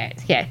 yeah.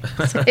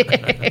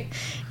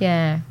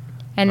 Yeah.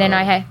 And then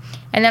I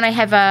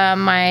have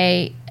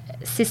my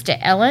sister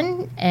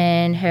Ellen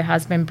and her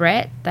husband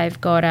Brett. They've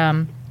got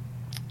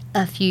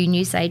a few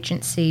news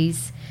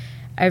agencies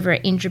over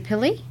at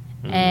Indooroopilly,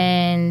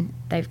 and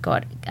they've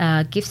got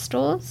gift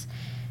stores.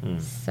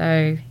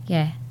 So,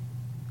 yeah.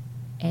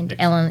 And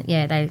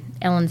Excellent.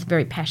 Ellen's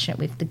very passionate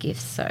with the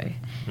gifts, so,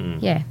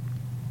 yeah.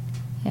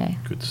 Yeah.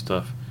 Good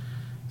stuff.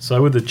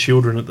 So with the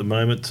children at the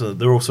moment,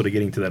 they're all sort of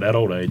getting to that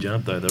adult age,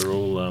 aren't they? They're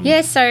all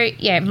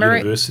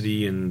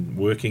university and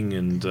working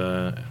and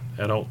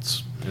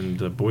adults and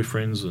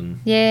boyfriends and...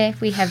 Yeah,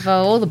 we have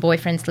all the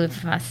boyfriends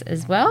live with us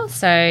as well.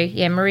 So,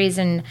 yeah, Marie's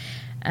an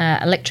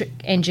electric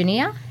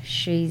engineer.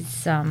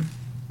 She's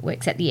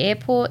works at the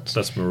airport.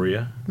 That's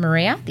Maria,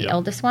 the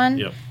eldest one.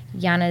 Yep.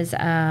 Yana's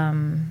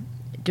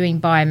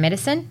doing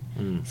biomedicine.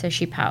 So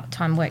she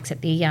part-time works at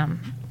the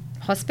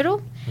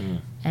hospital.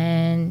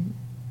 And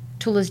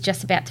Tula's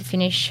just about to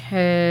finish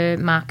her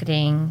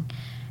marketing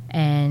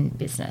and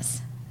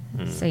business.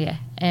 So, yeah.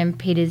 And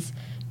Peter's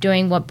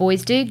doing what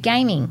boys do,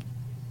 gaming.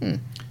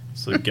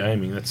 So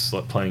gaming, that's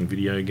like playing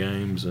video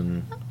games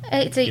and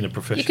in a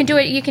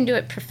professional... You can do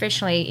it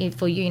professionally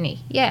for uni,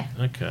 yeah.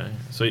 Okay.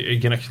 So you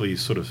can actually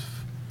sort of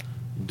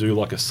do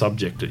like a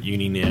subject at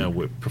uni now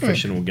with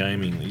professional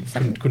gaming. You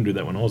couldn't do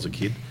that when I was a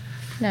kid.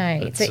 No,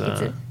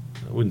 it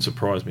wouldn't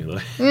surprise me though,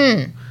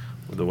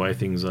 with the way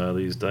things are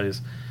these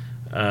days.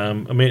 I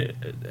mean,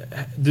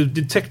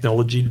 did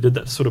technology, did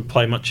that sort of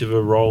play much of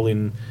a role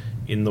in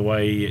the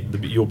way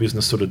your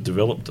business sort of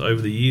developed over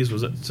the years?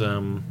 Was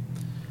that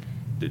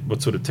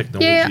what sort of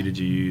technology did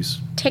you use?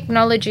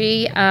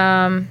 Technology,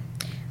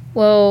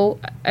 well,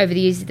 over the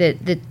years,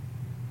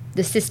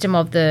 the system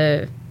of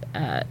the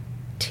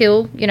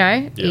till,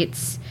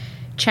 it's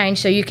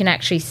changed, so you can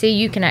actually see,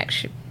 you can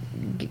actually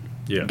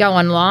go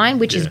online,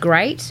 which is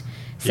great.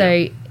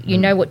 So you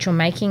know what you're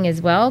making as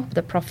well,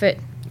 the profit.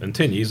 And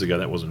 10 years ago,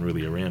 that wasn't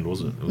really around, was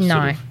it? It was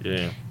no.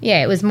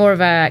 Yeah, it was more of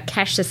a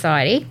cash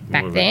society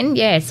back then.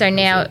 Yeah, so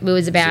now it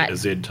was about...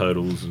 Z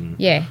totals and...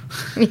 Yeah,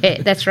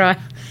 that's right.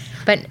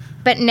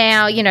 But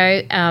now,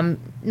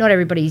 not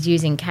everybody's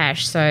using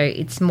cash, so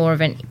it's more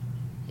of an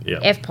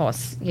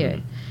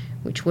FPOS,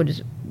 which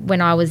would,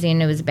 when I was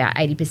in, it was about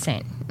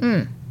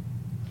 80%.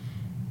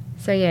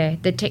 So, yeah,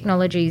 the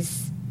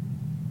technology's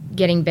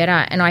getting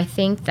better, and I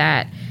think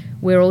that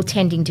we're all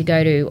tending to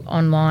go to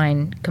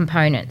online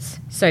components,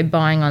 so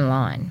buying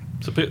online.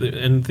 So,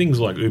 and things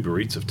like Uber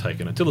Eats have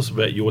taken it. Tell us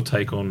about your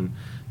take on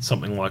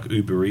something like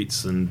Uber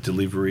Eats and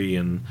delivery,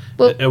 and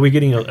are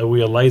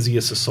we a lazier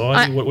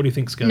society? What do you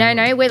think's going on?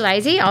 No, we're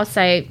lazy. I'll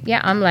say,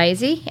 I'm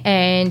lazy.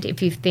 And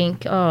if you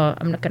think,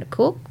 I'm not going to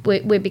cook, we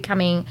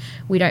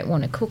don't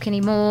want to cook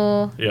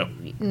anymore. Yeah,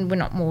 we're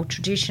not more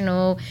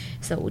traditional,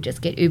 so we'll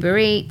just get Uber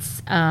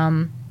Eats.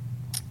 And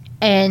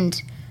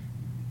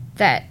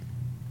that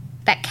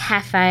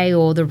cafe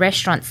or the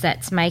restaurants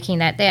that's making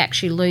that, they're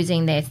actually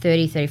losing their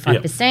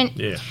 30-35%.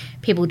 Yeah.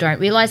 People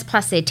don't realise,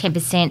 plus their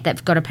 10%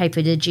 they've got to pay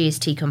for the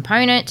GST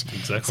component.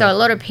 Exactly. So a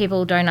lot of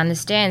people don't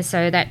understand.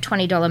 So that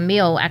 $20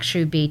 meal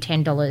actually would be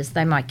 $10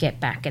 they might get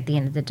back at the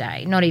end of the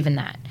day. Not even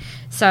that.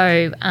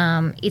 So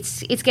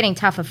it's getting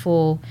tougher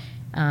for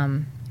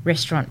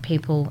restaurant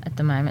people at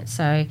the moment.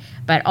 So,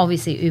 but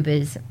obviously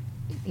Uber's,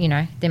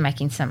 they're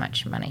making so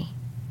much money.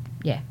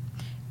 Yeah,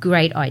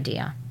 great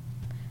idea,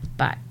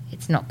 but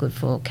it's not good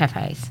for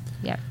cafes.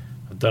 Yeah.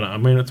 I don't know. I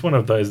mean, it's one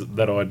of those,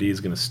 that idea is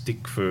going to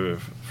stick for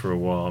a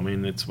while. I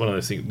mean, it's one of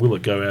those things, will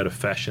it go out of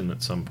fashion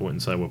at some point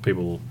and say, well,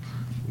 people will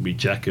be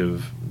jack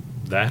of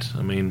that?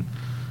 I mean,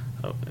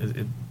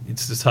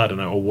 it's just hard to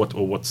know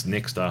what's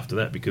next after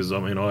that, because, I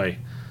mean,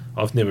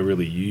 I've never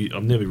really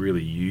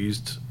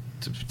used,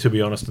 to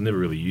be honest, I've never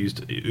really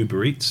used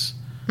Uber Eats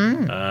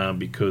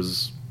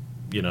because,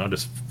 I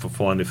just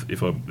find if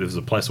there's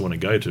a place I want to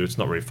go to, it's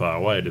not very far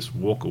away. I just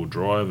walk or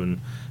drive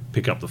and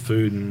pick up the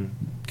food and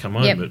come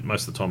home. But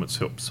most of the time, it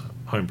helps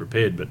home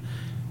prepared. But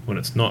when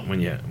it's not,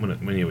 when you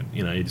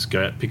you just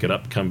go out, pick it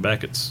up, come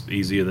back, it's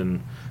easier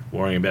than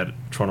worrying about it,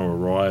 trying to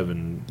arrive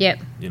and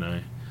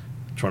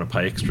trying to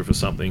pay extra for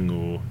something,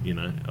 or I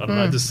don't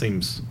know. It just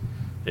seems,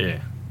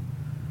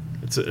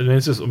 It's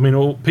just,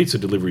 all pizza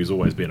delivery has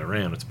always been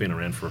around. It's been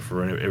around for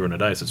forever and a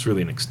day. So it's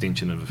really an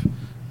extension of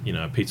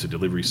a pizza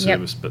delivery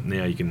service. But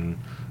now you can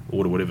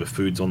order whatever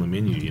food's on the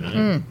menu.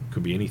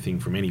 Could be anything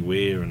from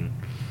anywhere, and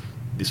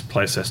this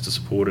place has to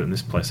support it, and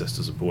this place has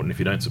to support it. And if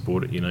you don't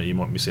support it, you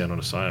might miss out on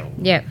a sale.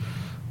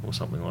 Or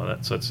something like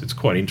that. So it's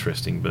quite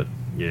interesting. But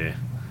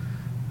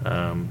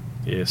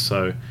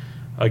So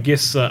I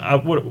guess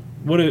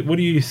what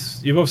do you?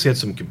 You've obviously had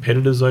some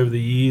competitors over the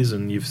years,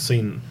 and you've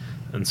seen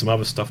and some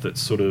other stuff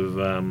that's sort of.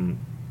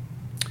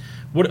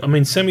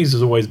 Sammy's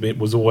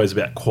was always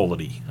about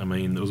quality. I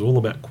mean, it was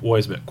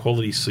always about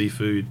quality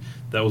seafood.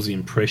 That was the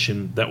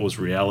impression. That was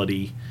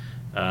reality.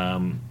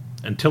 And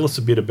tell us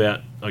a bit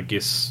about, I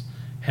guess,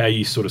 how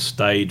you sort of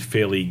stayed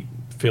fairly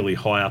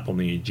high up on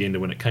the agenda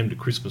when it came to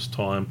Christmas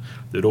time.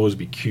 There'd always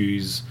be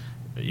queues,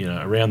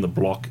 around the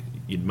block.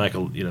 You'd make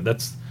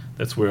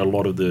that's where a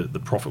lot of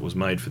the profit was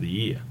made for the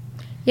year.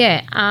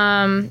 Yeah,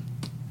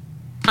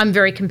 I'm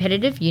very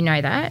competitive. You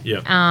know that.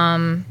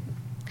 Yeah.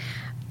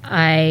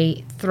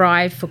 I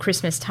thrive for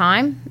Christmas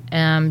time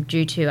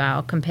due to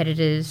our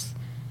competitors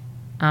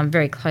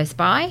very close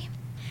by.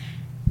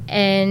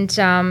 And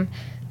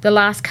the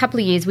last couple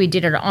of years we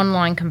did an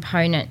online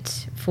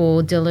component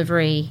for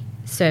delivery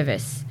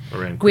service.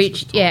 Around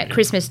Christmas time.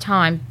 Christmas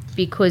time,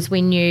 because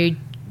we knew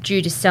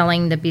due to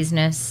selling the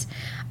business,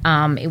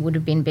 it would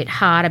have been a bit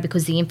harder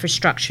because the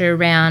infrastructure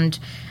around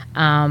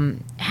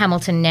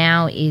Hamilton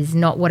now is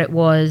not what it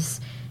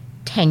was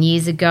 10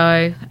 years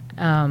ago,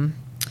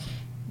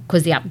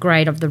 because the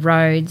upgrade of the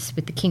roads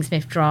with the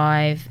Kingsmith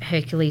Drive,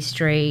 Hercules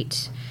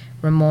Street,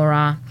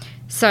 Remora.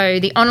 So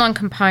the online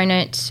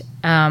component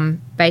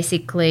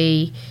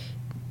basically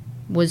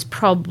was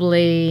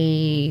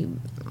probably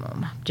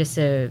just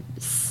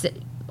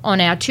on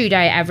our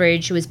 2-day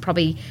average, it was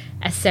probably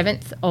a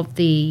seventh of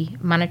the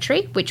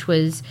monetary, which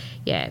was,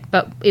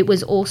 but it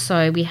was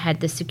also, we had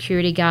the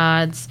security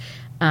guards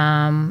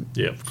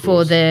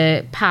for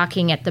the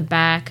parking at the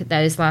back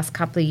those last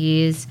couple of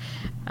years,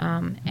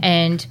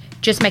 and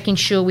just making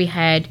sure we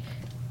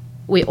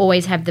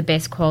always have the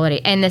best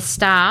quality. And the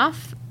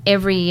staff,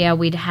 every year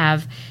we'd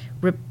have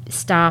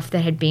staff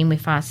that had been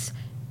with us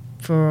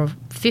for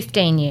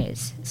 15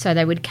 years. So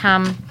they would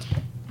come,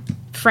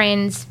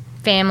 friends,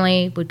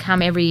 family would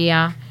come every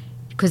year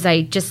because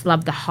they just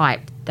love the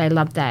hype. They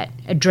love that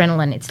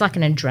adrenaline. It's like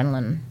an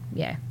adrenaline,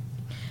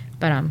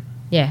 But,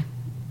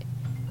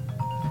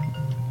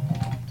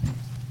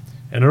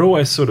 And it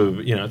always sort of,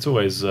 it's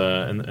always,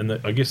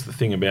 I guess the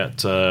thing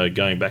about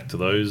going back to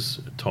those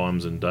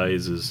times and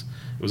days is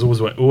it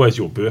was always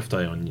your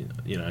birthday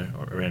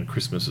around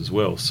Christmas as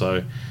well.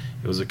 So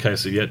it was a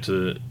case of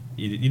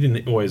you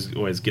didn't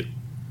always get,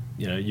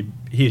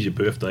 here's your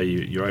birthday,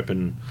 you're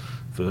open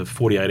for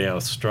 48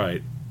 hours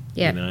straight.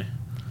 Yeah.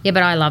 Yeah,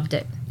 but I loved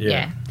it.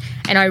 Yeah.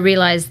 And I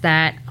realised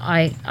that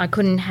I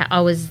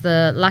was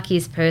the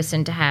luckiest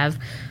person to have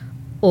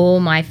all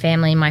my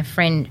family, my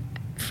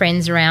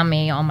friends around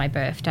me on my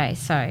birthday.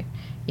 So,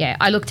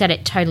 I looked at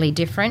it totally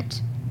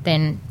different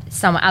than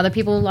some other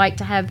people like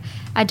to have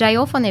a day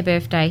off on their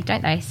birthday,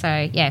 don't they?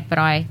 So, but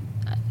I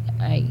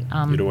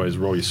you'd always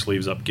roll your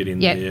sleeves up, get in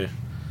there,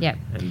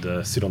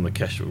 and sit on the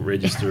cash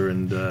register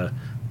and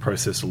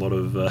process a lot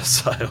of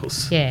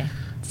sales. Yeah.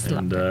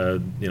 And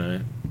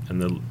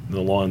and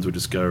the lines would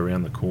just go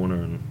around the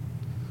corner,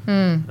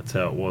 and that's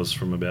how it was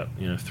from about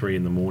 3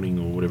 in the morning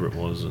or whatever it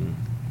was, and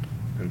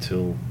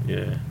until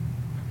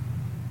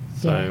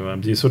So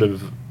do you sort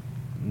of,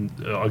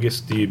 I guess,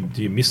 do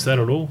you miss that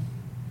at all?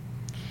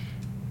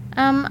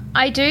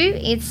 I do.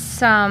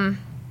 It's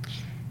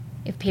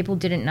if people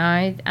didn't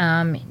know,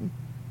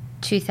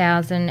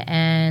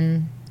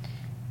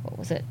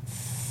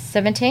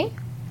 2017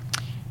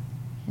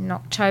 in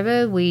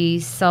October we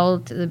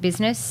sold the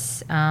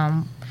business.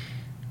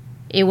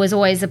 It was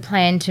always a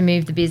plan to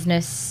move the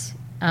business,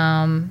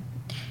 an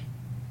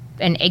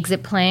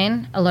exit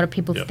plan. A lot of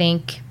people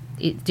think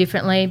it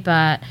differently,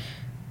 but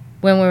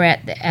when we were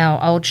at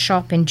our old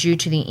shop and due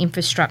to the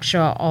infrastructure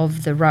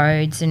of the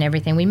roads and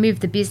everything, we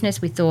moved the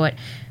business. We thought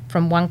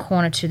from one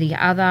corner to the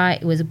other,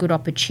 it was a good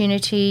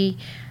opportunity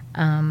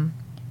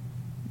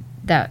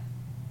that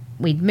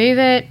we'd move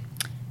it.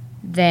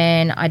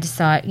 Then I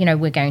decided,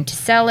 we're going to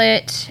sell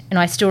it. And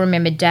I still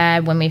remember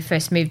Dad, when we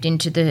first moved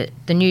into the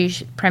new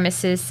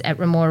premises at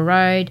Remora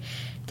Road,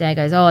 Dad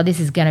goes, oh, this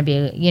is going to be,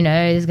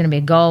 this is going to be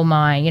a gold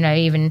mine,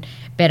 even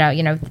better,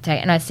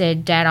 and I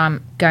said, Dad,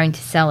 I'm going to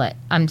sell it.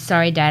 I'm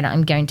sorry, Dad,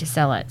 I'm going to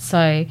sell it.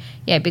 So,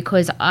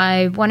 because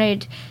I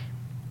wanted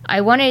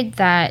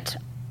that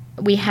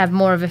we have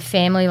more of a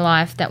family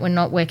life, that we're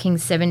not working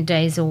 7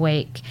 days a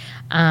week,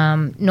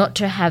 not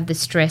to have the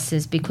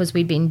stresses because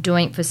we've been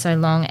doing it for so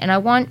long. And I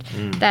want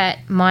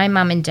that my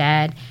mum and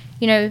dad,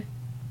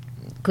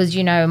 because,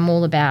 I'm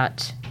all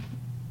about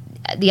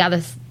the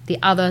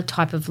other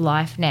type of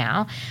life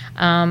now.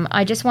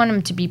 I just want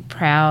them to be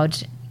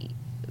proud,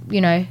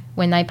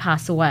 when they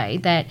pass away,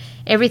 that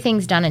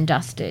everything's done and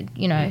dusted,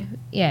 so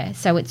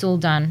it's all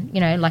done,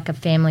 like a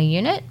family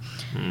unit.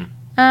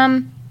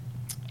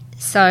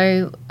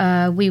 So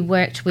we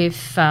worked with,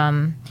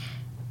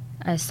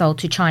 sold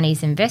to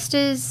Chinese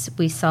investors.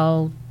 We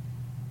sold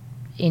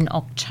in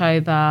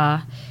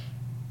October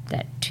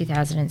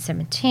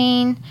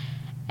 2017,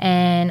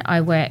 and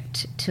I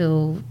worked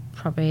till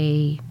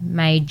probably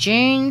May,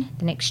 June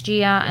the next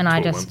year, and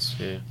I just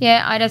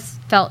I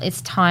just felt it's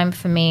time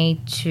for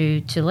me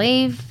to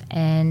leave,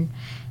 and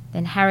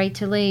then Harry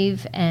to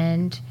leave,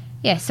 and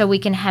so we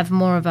can have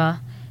more of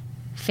a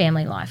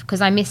family life,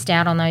 because I missed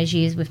out on those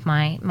years with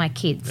my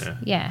kids.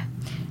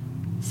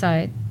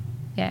 So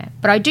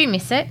but I do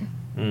miss it.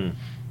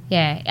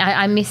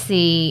 I miss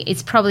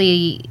it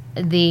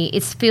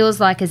feels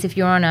like as if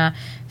you're on a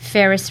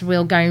Ferris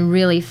wheel going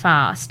really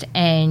fast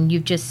and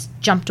you've just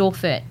jumped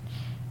off it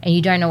and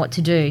you don't know what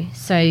to do,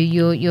 so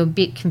you're a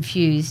bit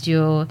confused.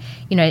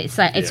 It's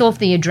like it's off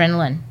the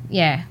adrenaline.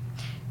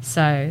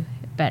 So,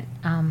 but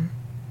and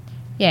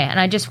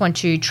I just want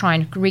to try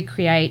and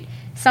recreate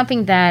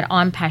something that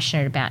I'm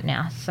passionate about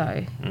now.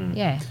 So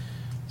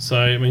So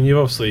I mean, you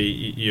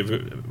obviously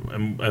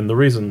and the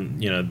reason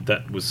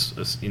that was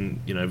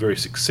very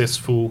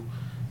successful.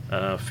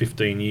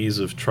 15 years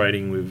of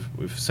trading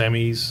with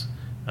Sammy's.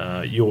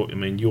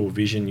 Your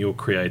vision, your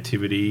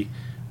creativity.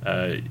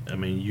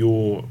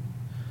 Your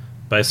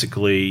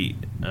basically,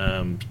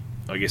 I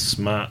guess,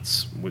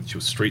 smarts, with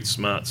your street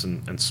smarts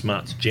and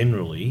smarts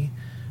generally,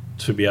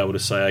 to be able to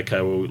say,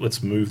 okay, well,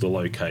 let's move the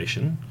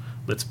location.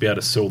 Let's be able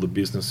to sell the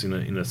business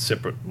in a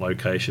separate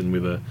location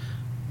with I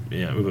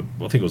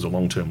think it was a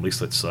long-term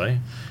lease, let's say.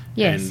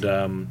 Yes.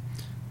 And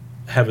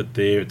have it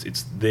there.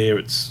 It's there.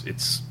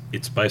 It's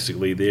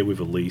basically there with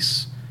a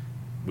lease.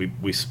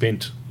 We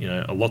spent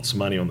lots of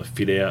money on the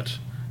fit out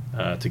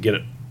to get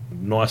it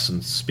nice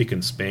and spick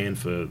and span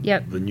for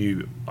the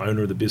new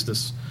owner of the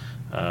business.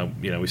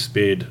 We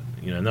spared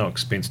no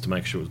expense to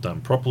make sure it was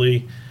done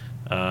properly,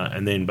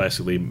 and then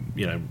basically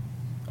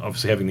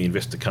obviously having the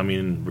investor come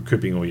in,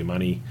 recouping all your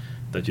money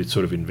that you'd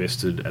sort of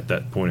invested at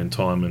that point in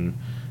time,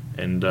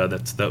 and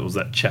that was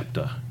that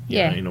chapter.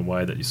 In a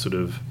way that you sort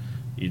of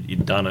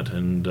you'd done it,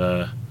 and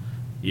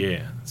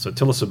So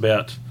tell us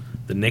about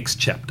the next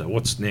chapter.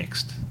 What's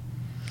next?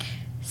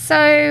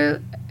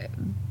 So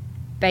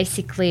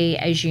basically,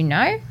 as you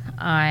know,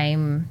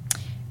 I'm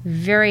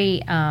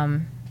very.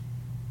 I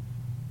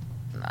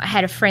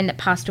had a friend that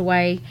passed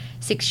away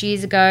 6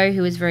 years ago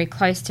who was very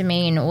close to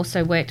me and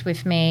also worked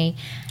with me.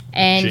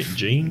 And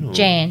Jean? Or?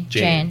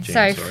 Jan.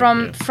 So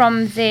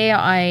from there,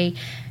 I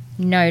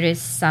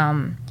noticed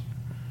some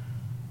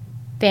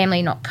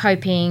family not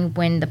coping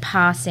when the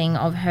passing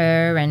of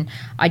her, and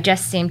I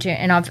just seemed to.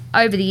 And I've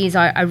over the years,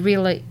 I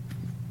really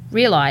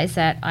realised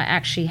that I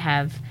actually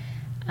have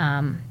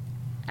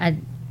a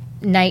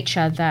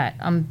nature that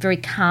I'm very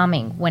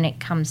calming when it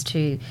comes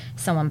to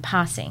someone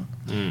passing.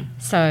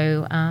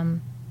 So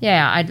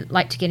I'd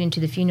like to get into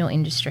the funeral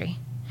industry,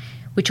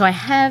 which I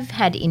have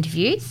had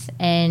interviews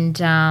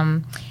and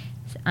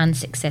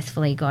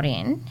unsuccessfully got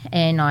in,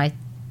 and I,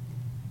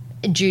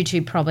 due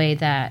to probably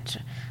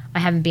that I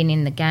haven't been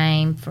in the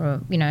game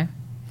for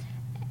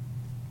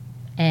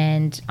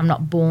and I'm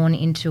not born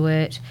into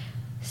it.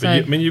 So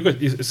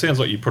it sounds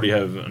like you probably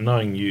have,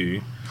 knowing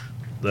you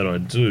that I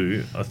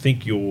do, I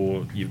think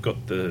you've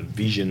got the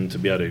vision to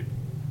be able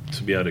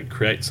to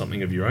create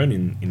something of your own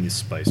in this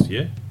space,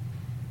 yeah?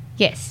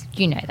 Yes,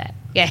 you know that.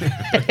 Yeah.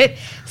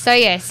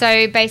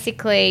 So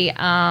basically,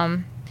 I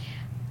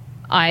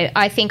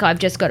think I've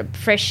just got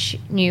fresh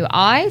new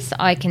eyes.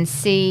 I can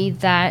see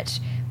that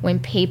when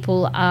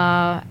people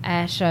are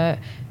at a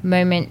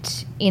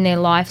moment in their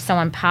life,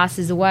 someone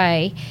passes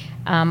away,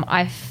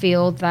 I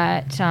feel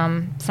that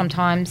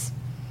sometimes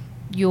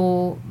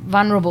you're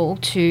vulnerable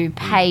to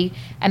pay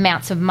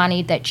amounts of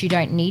money that you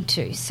don't need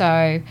to.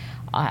 So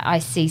I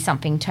see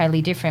something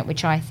totally different,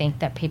 which I think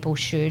that people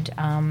should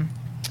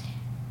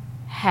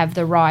have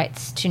the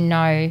rights to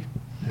know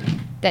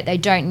that they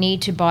don't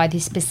need to buy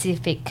this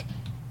specific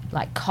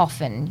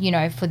coffin,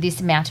 for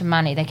this amount of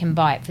money. They can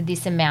buy it for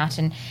this amount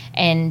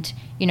and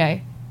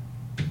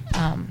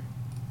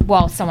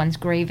while someone's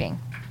grieving.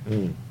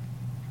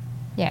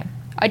 Yeah.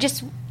 I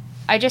just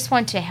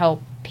want to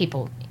help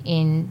people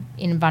in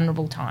a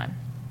vulnerable time.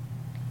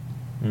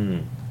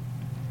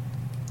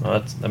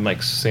 Well, that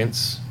makes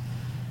sense.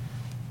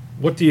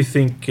 What do you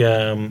think?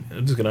 I'm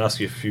just going to ask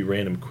you a few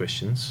random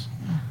questions,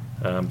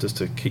 just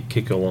to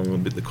kick along a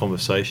bit the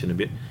conversation a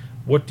bit.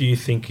 What do you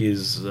think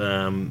is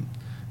the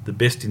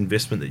best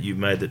investment that you've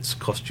made that's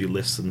cost you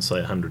less than,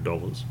 say,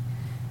 $100?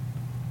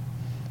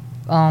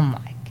 Oh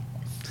my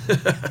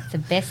goodness! The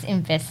best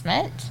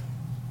investment.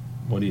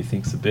 What do you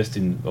think's the best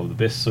the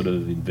best sort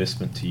of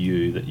investment to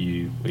you that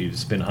you've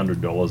spent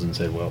 $100 and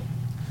said, well,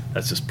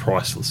 that's just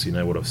priceless.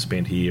 What I've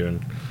spent here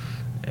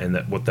and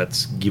that what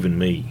that's given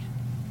me.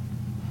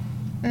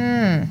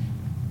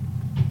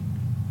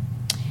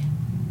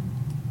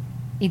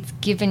 It's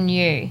given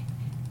you.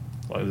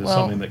 There's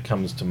something that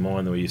comes to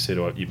mind where you said,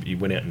 you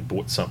went out and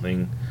bought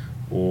something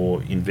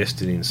or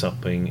invested in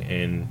something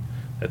and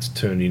that's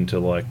turned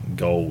into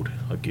gold,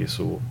 I guess,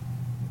 or...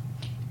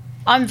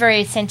 I'm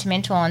very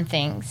sentimental on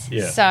things.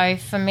 Yeah. So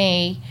for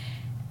me,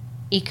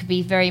 it could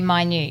be very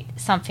minute,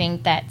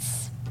 something that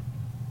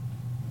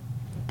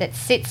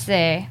sits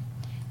there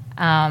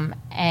and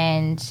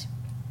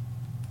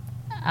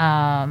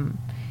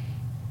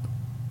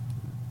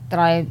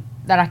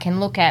that I can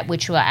look at,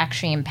 which will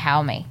actually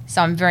empower me.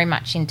 So I'm very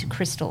much into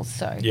crystals.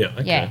 So yeah,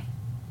 okay. Yeah.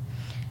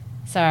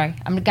 So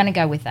I'm going to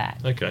go with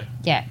that. Okay.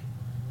 Yeah.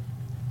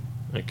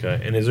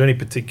 Okay. And is there any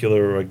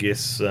particular, I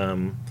guess,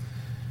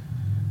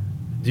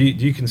 do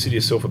you consider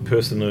yourself a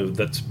person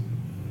that's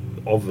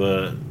of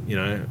a,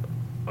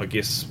 I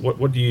guess,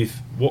 what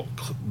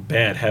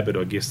bad habit,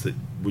 I guess, that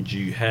would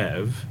you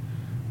have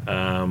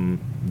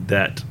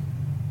that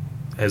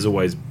has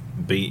always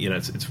been,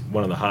 it's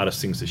one of the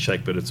hardest things to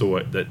shake, but it's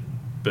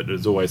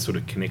always sort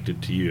of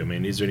connected to you. I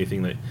mean, is there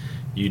anything that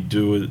you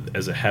do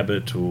as a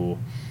habit or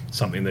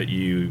something that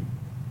you...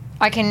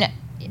 Okay,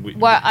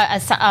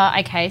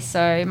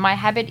 so my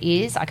habit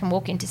is I can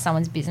walk into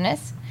someone's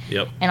business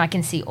and I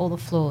can see all the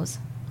flaws.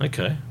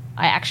 Okay.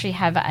 I actually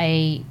have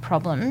a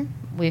problem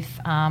with,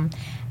 and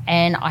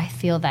I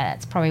feel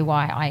that's probably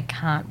why I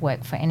can't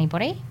work for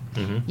anybody.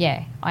 Mm-hmm.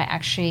 Yeah, I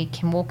actually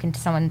can walk into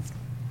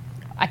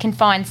I can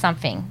find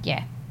something,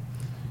 yeah.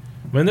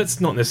 I mean, that's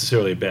not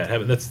necessarily a bad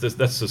habit. That's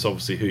just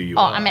obviously who you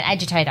are. Oh, I'm an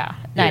agitator.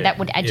 No, that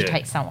would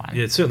agitate someone.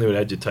 Yeah, it certainly would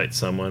agitate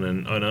someone,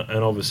 and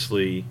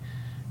obviously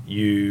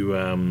you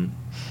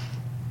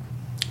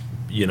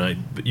you know,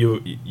 but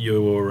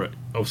you're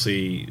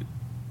obviously,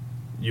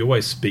 you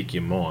always speak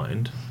your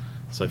mind.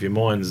 So if your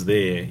mind's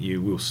there,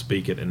 you will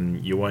speak it,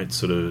 and you won't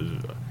sort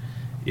of,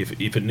 if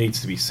it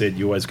needs to be said,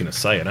 you're always going to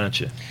say it, aren't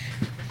you?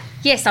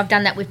 Yes, I've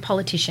done that with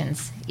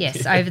politicians.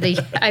 Yes, over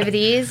the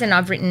years, and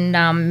I've written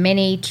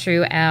many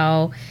to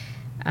our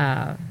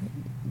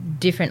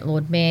different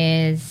Lord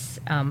Mayors,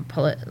 a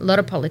lot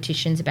of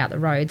politicians about the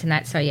roads and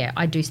that. So yeah,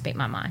 I do speak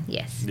my mind.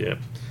 Yes. Yeah.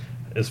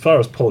 As far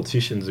as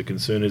politicians are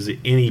concerned, is there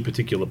any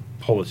particular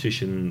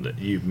politician that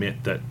you've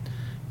met that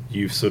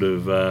you've sort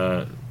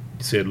of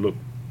said, look,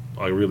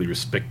 I really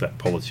respect that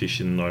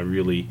politician. I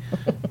really,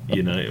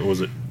 you know,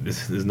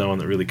 there's no one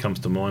that really comes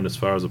to mind as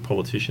far as a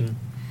politician?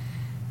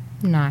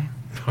 No.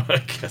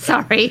 Okay.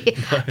 Sorry.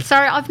 No.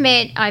 Sorry,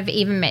 I've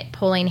even met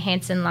Pauline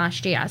Hanson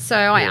last year. So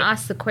I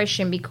asked the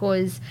question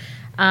because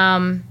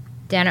down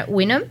at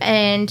Wynnum,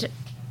 and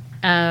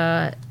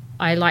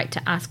I like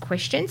to ask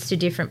questions to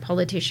different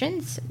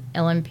politicians,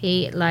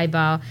 LNP,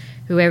 Labor,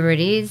 whoever it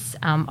is.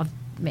 I've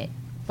met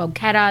Bob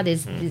Katter.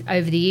 There's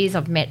over the years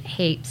I've met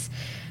heaps.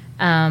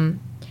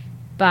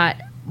 But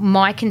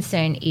my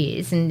concern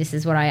is, and this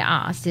is what I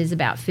asked, is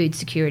about food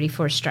security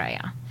for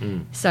Australia.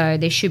 So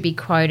there should be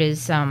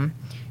quotas.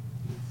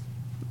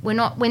 We're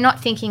not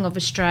thinking of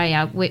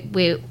Australia.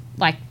 We're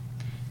like,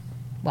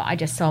 well, I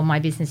just sold my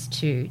business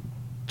to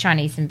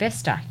Chinese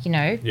investor, you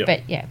know. Yep.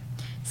 But yeah.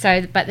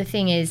 So, but the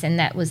thing is, and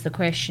that was the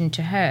question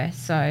to her.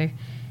 So,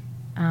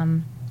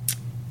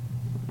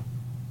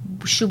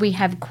 should we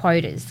have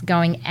quotas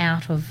going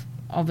out of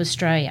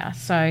Australia?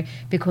 So,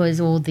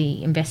 because all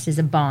the investors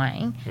are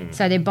buying,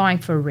 so they're buying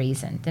for a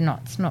reason. They're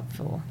not. It's not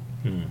for.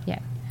 Yeah.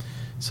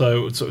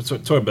 So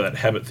talking about that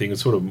habit thing,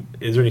 is there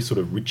any sort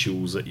of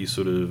rituals that you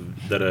sort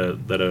of that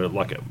are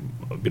like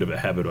a bit of a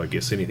habit, I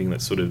guess? Anything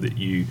that sort of that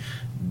you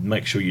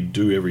make sure you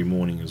do every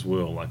morning as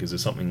well? Like, is there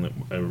something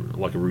that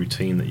like a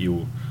routine that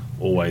you'll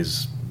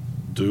always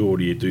do, or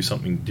do you do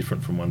something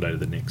different from one day to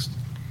the next?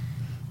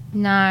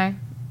 No.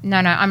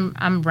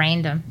 I'm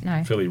random.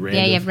 No. Fairly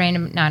random. Yeah,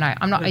 random. No.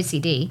 I'm not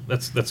OCD.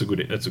 That's a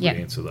good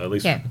answer though. At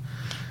least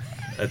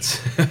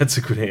that's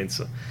a good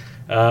answer.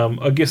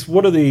 I guess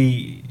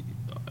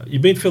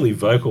you've been fairly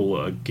vocal,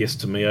 I guess,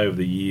 to me over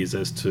the years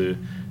as to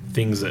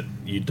things that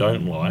you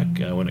don't like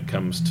when it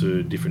comes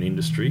to different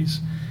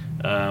industries.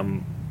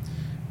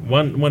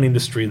 One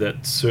industry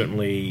that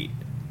certainly,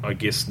 I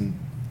guess,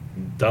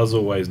 does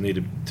always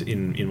need to,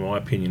 in my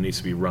opinion, needs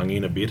to be rung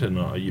in a bit,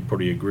 and you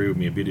probably agree with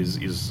me a bit, is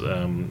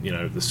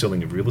the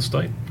selling of real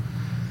estate.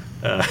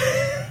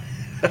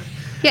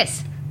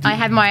 Yes, I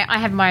have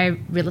my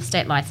real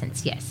estate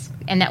license. Yes,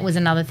 and that was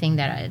another thing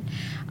that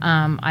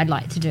I'd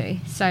like to do.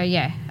 So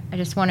yeah, I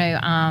just want to.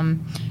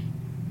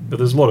 But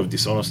there's a lot of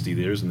dishonesty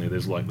there, isn't there?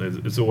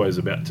 It's always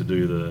about to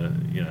do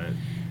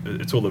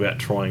it's all about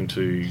trying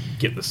to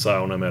get the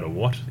sale no matter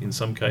what. In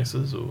some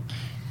cases, or.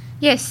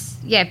 Yes,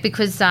 yeah,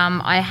 because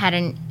I had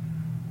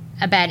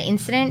a bad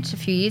incident a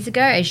few years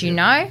ago, as you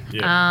know,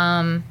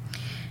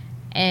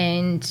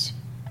 and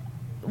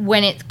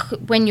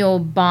when you're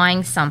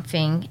buying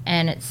something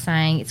and it's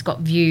saying it's got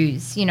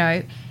views, you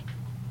know,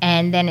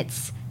 and then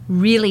it's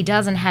really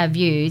doesn't have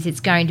views, it's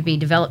going to be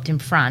developed in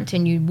front,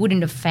 and you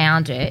wouldn't have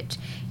found it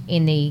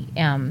in the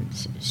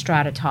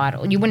strata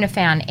title. You wouldn't have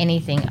found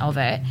anything of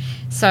it.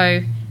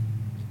 So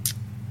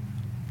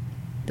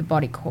the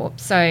body corp.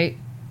 So.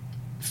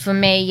 For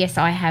me, yes,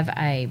 I have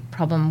a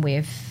problem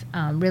with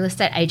real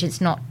estate agents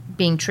not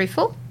being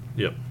truthful.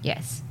 Yep.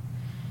 Yes.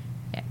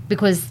 Yeah,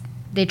 because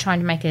they're trying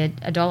to make a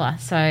dollar.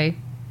 So,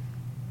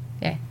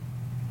 yeah.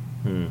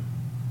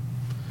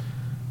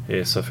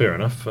 Yeah, so fair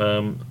enough.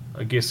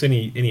 I guess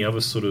any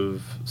other sort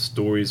of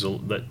stories or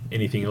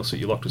anything else that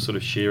you'd like to sort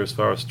of share as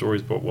far as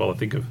stories, but while I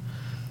think of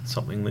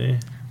something there?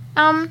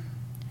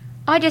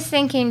 I just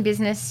think in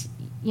business,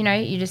 you know,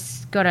 you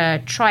just got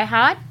to try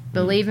hard,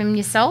 believe in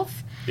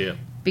yourself. Yeah.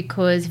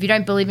 Because if you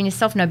don't believe in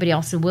yourself, nobody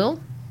else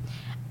will.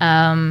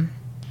 And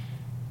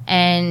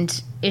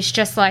it's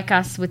just like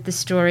us with the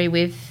story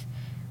with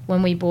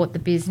when we bought the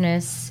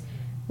business.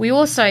 We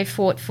also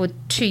fought for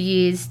 2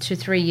 years to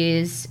 3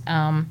 years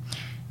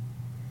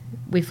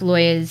with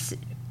lawyers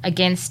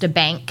against a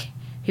bank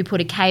who put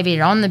a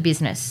caveat on the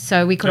business.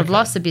 So we could have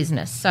lost the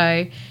business.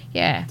 So,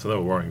 yeah. So they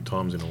were worrying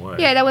times in a way.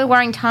 Yeah, they were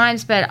worrying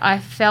times, but I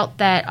felt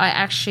that I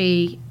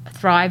actually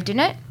thrived in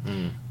it.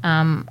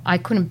 I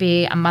couldn't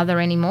be a mother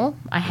anymore.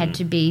 I had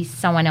to be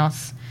someone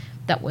else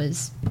that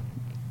was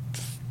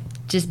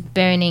just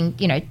burning,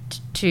 you know,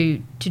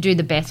 to do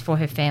the best for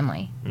her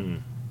family.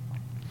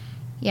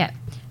 Yeah.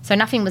 So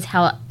nothing was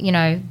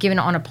given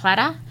on a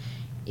platter.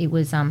 It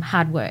was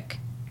hard work.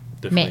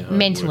 Definitely hard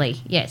mentally,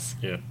 work. yes.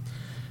 Yeah.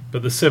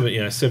 But the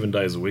 7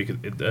 days a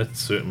week, that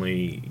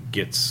certainly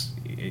gets,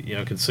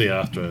 I can see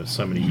after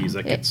so many years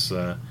that gets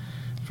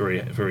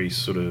very, very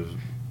sort of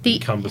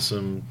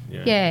cumbersome.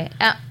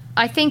 Yeah.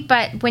 I think,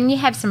 but when you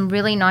have some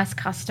really nice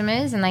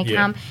customers and they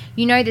come,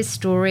 you know the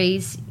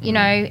stories, you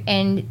know,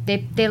 and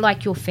they're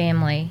like your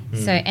family.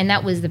 So, and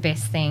that was the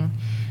best thing.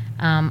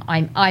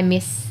 I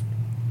miss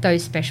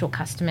those special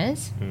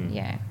customers.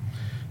 Yeah.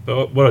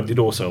 But what I did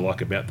also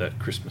like about that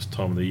Christmas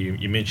time of the year,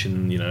 you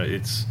mentioned,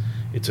 it's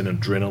an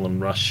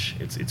adrenaline rush.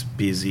 It's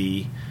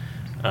busy,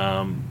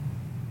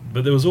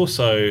 but there was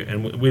also,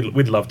 and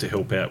we'd love to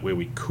help out where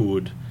we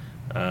could.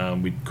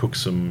 We'd cook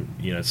some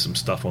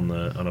stuff on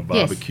a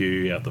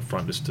barbecue out the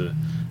front, just to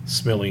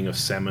smelling of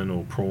salmon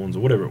or prawns or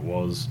whatever it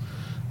was.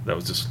 That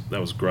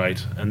was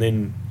great. And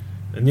then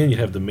you'd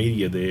have the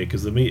media there,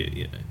 because the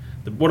media.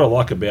 What I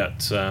like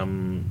about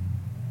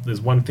there's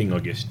one thing I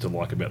guess to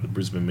like about the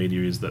Brisbane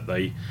media is that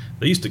they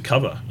used to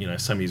cover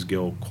Sammy's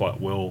Girl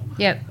quite well.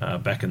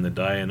 Yep. Back in the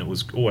day, and it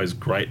was always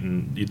great,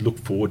 and you'd look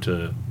forward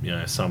to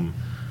some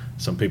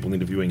people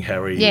interviewing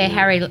Harry. Yeah,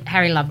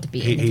 Harry loved to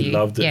be interviewed. He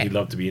loved it. Yeah. He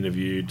loved to be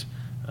interviewed.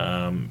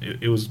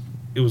 It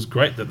was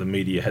great that the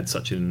media had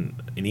such an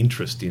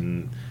interest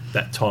in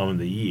that time of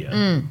the year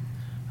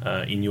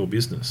in your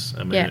business.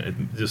 I mean, it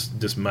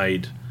just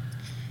made.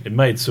 It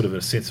made sort of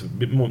a sense of a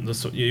bit more.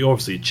 You're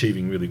obviously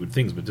achieving really good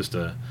things, but just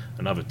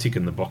another tick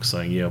in the box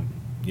saying,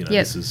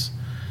 this is.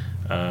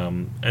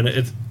 And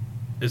it's.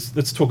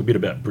 Let's talk a bit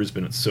about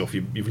Brisbane itself.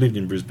 You've lived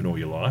in Brisbane all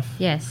your life.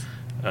 Yes.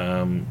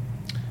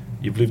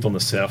 You've lived on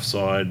the south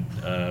side.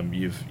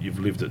 You've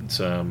lived at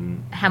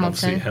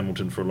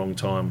Hamilton for a long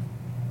time.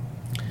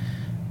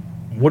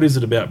 What is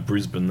it about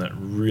Brisbane that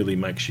really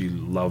makes you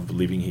love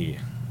living here?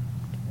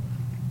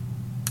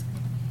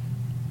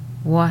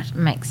 What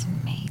makes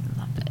me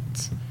love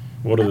it?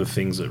 What are the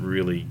things that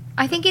really...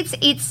 I think it's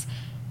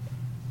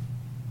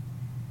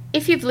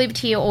if you've lived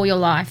here all your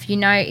life,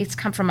 it's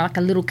come from like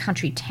a little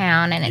country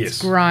town, and it's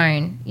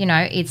grown.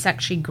 It's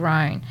actually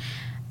grown.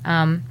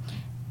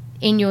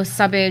 In your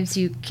suburbs,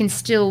 you can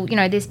still,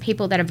 there's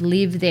people that have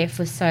lived there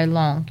for so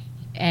long.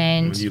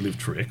 And you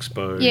lived for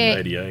Expo in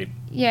 88.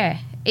 Yeah.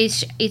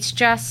 It's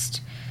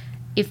just,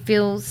 it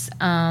feels,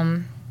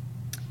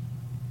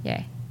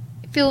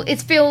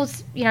 it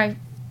feels,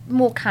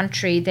 more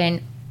country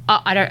than,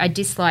 I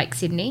dislike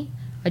Sydney.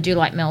 I do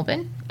like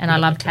Melbourne, and I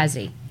love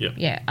Tassie. Yep.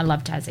 Yeah, I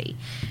love Tassie.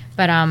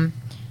 But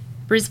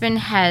Brisbane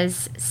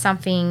has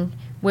something,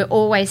 we're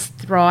always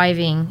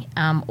thriving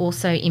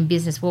also in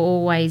business. We're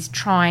always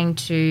trying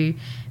to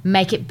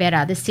make it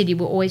better. The city,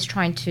 we're always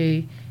trying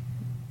to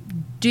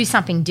do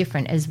something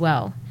different as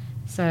well.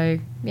 So,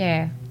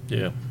 yeah.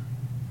 Yeah.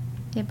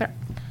 Yeah,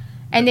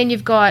 and then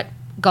you've got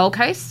Gold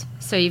Coast,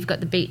 so you've got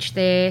the beach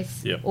there,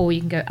 or you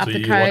can go up the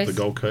coast. So you like the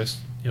Gold Coast?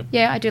 Yep.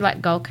 Yeah, I do like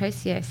Gold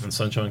Coast, yes. And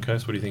Sunshine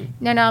Coast, what do you think?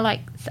 No, I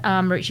like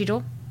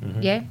Maroochydore.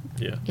 Mm-hmm. Yeah.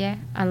 Yeah. Yeah,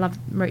 I love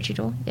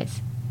Maroochydore,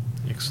 yes.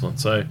 Excellent.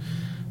 So,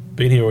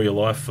 been here all your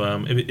life.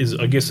 Is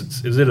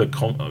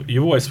it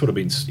you've always sort of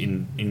been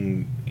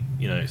in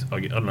I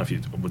don't know if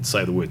you would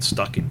say the word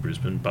stuck in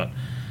Brisbane, but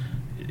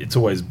it's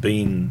always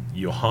been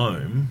your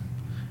home.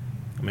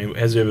 I mean,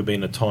 has there ever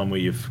been a time where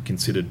you've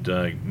considered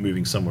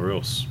moving somewhere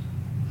else?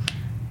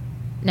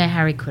 No,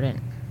 Harry couldn't.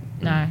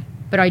 No.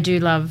 But I do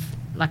love,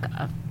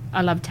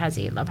 I love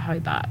Tassie, I love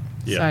Hobart.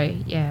 Yeah. So,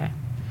 yeah.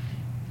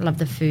 I love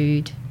the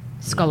food.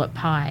 Scallop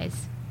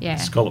pies. Yeah.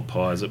 Scallop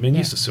pies. I mean, you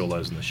used to sell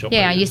those in the shop.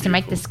 Yeah, I used to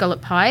make the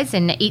scallop pies,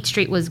 and Eat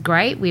Street was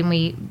great.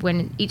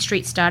 When Eat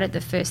Street started, the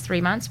first 3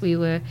 months, we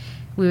were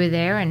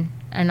there,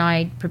 and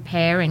I'd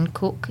prepare and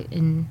cook,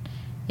 and,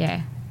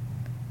 yeah.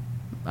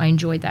 I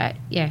enjoyed that.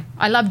 Yeah.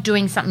 I love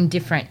doing something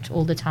different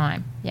all the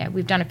time. Yeah.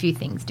 We've done a few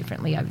things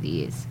differently over the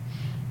years.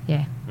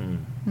 Yeah.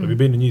 Have you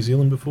been to New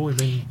Zealand before?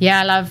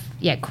 Yeah, I love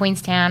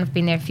Queenstown. I've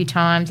been there a few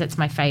times. That's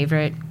my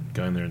favourite.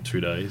 Going there in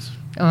 2 days.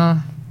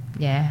 Oh,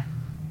 yeah.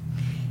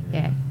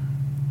 Yeah.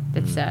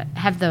 That's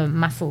have the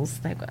mussels.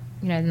 They've got,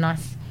 the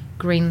nice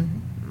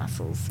green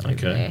mussels over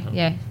there.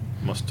 Yeah.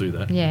 Must do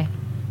that. Yeah.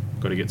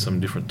 Got to get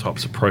some different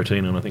types of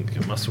protein, and I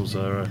think mussels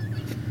are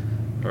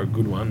a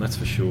good one, that's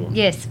for sure.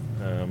 Yes.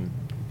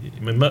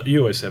 I mean, you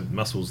always have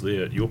mussels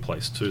there at your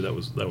place too. That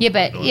was yeah,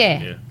 but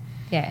nice.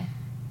 Yeah.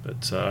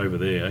 But over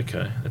there,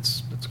 okay,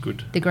 that's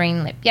good. The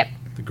green lip, yep.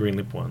 The green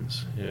lip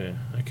ones, yeah,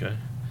 okay.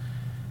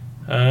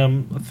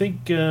 I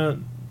think,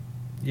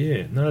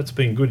 it's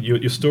been good.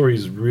 Your story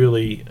is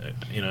really,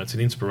 it's an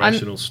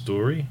inspirational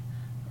story.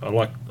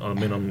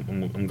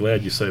 I'm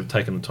glad you have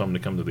taken the time to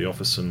come to the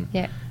office and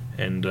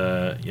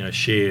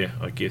share.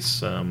 I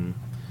guess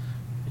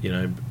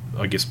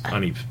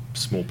only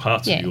small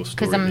parts of your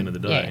story at the end of the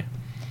day.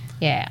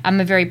 Yeah, I'm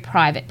a very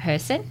private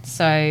person,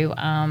 so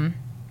I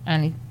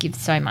only give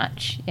so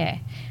much,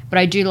 But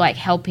I do like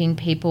helping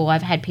people.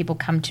 I've had people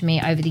come to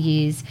me over the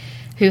years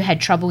who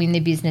had trouble in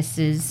their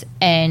businesses,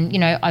 and,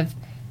 I've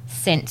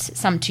sent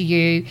some to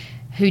you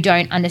who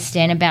don't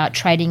understand about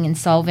trading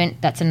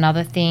insolvent. That's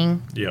another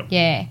thing. Yeah.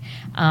 Yeah.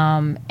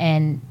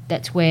 And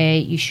that's where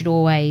you should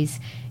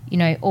always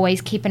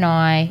keep an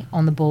eye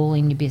on the ball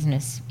in your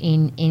business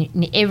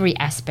in every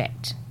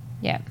aspect.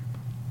 Yeah.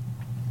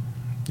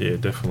 Yeah,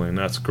 definitely. And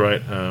that's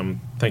great.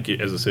 Thank you.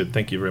 As I said,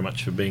 thank you very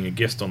much for being a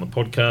guest on the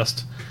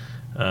podcast.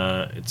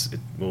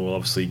 We'll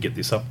obviously get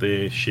this up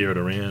there, share it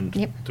around,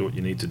 do what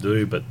you need to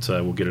do, but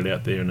we'll get it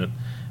out there, and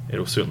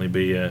it'll certainly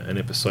be an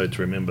episode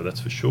to remember, that's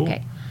for sure.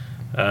 Okay.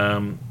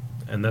 And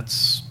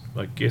that's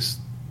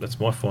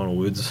my final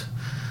words.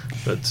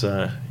 But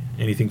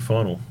anything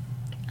final?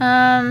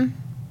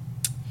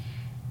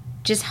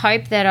 Just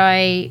hope that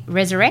I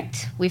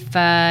resurrect with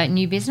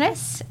new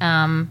business that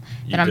I'm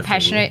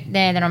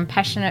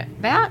passionate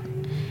about,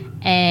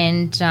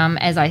 and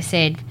as I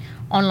said,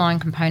 online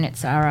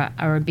components are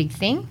a big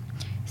thing.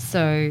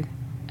 So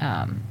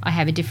I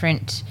have a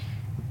different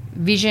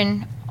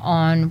vision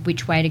on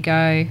which way to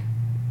go.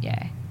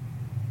 Yeah.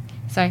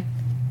 So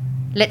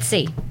let's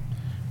see.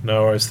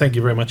 No worries. Thank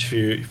you very much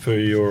for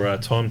your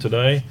time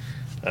today.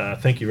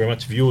 Thank you very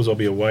much, viewers. I'll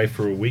be away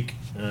for a week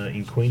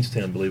in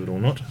Queenstown, believe it or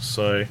not.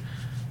 So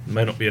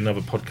may not be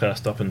another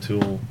podcast up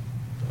until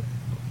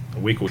a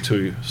week or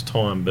two's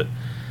time, but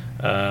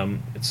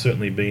it's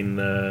certainly been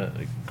a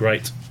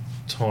great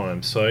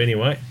time. So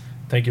anyway,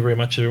 thank you very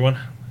much, everyone.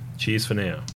 Cheers for now.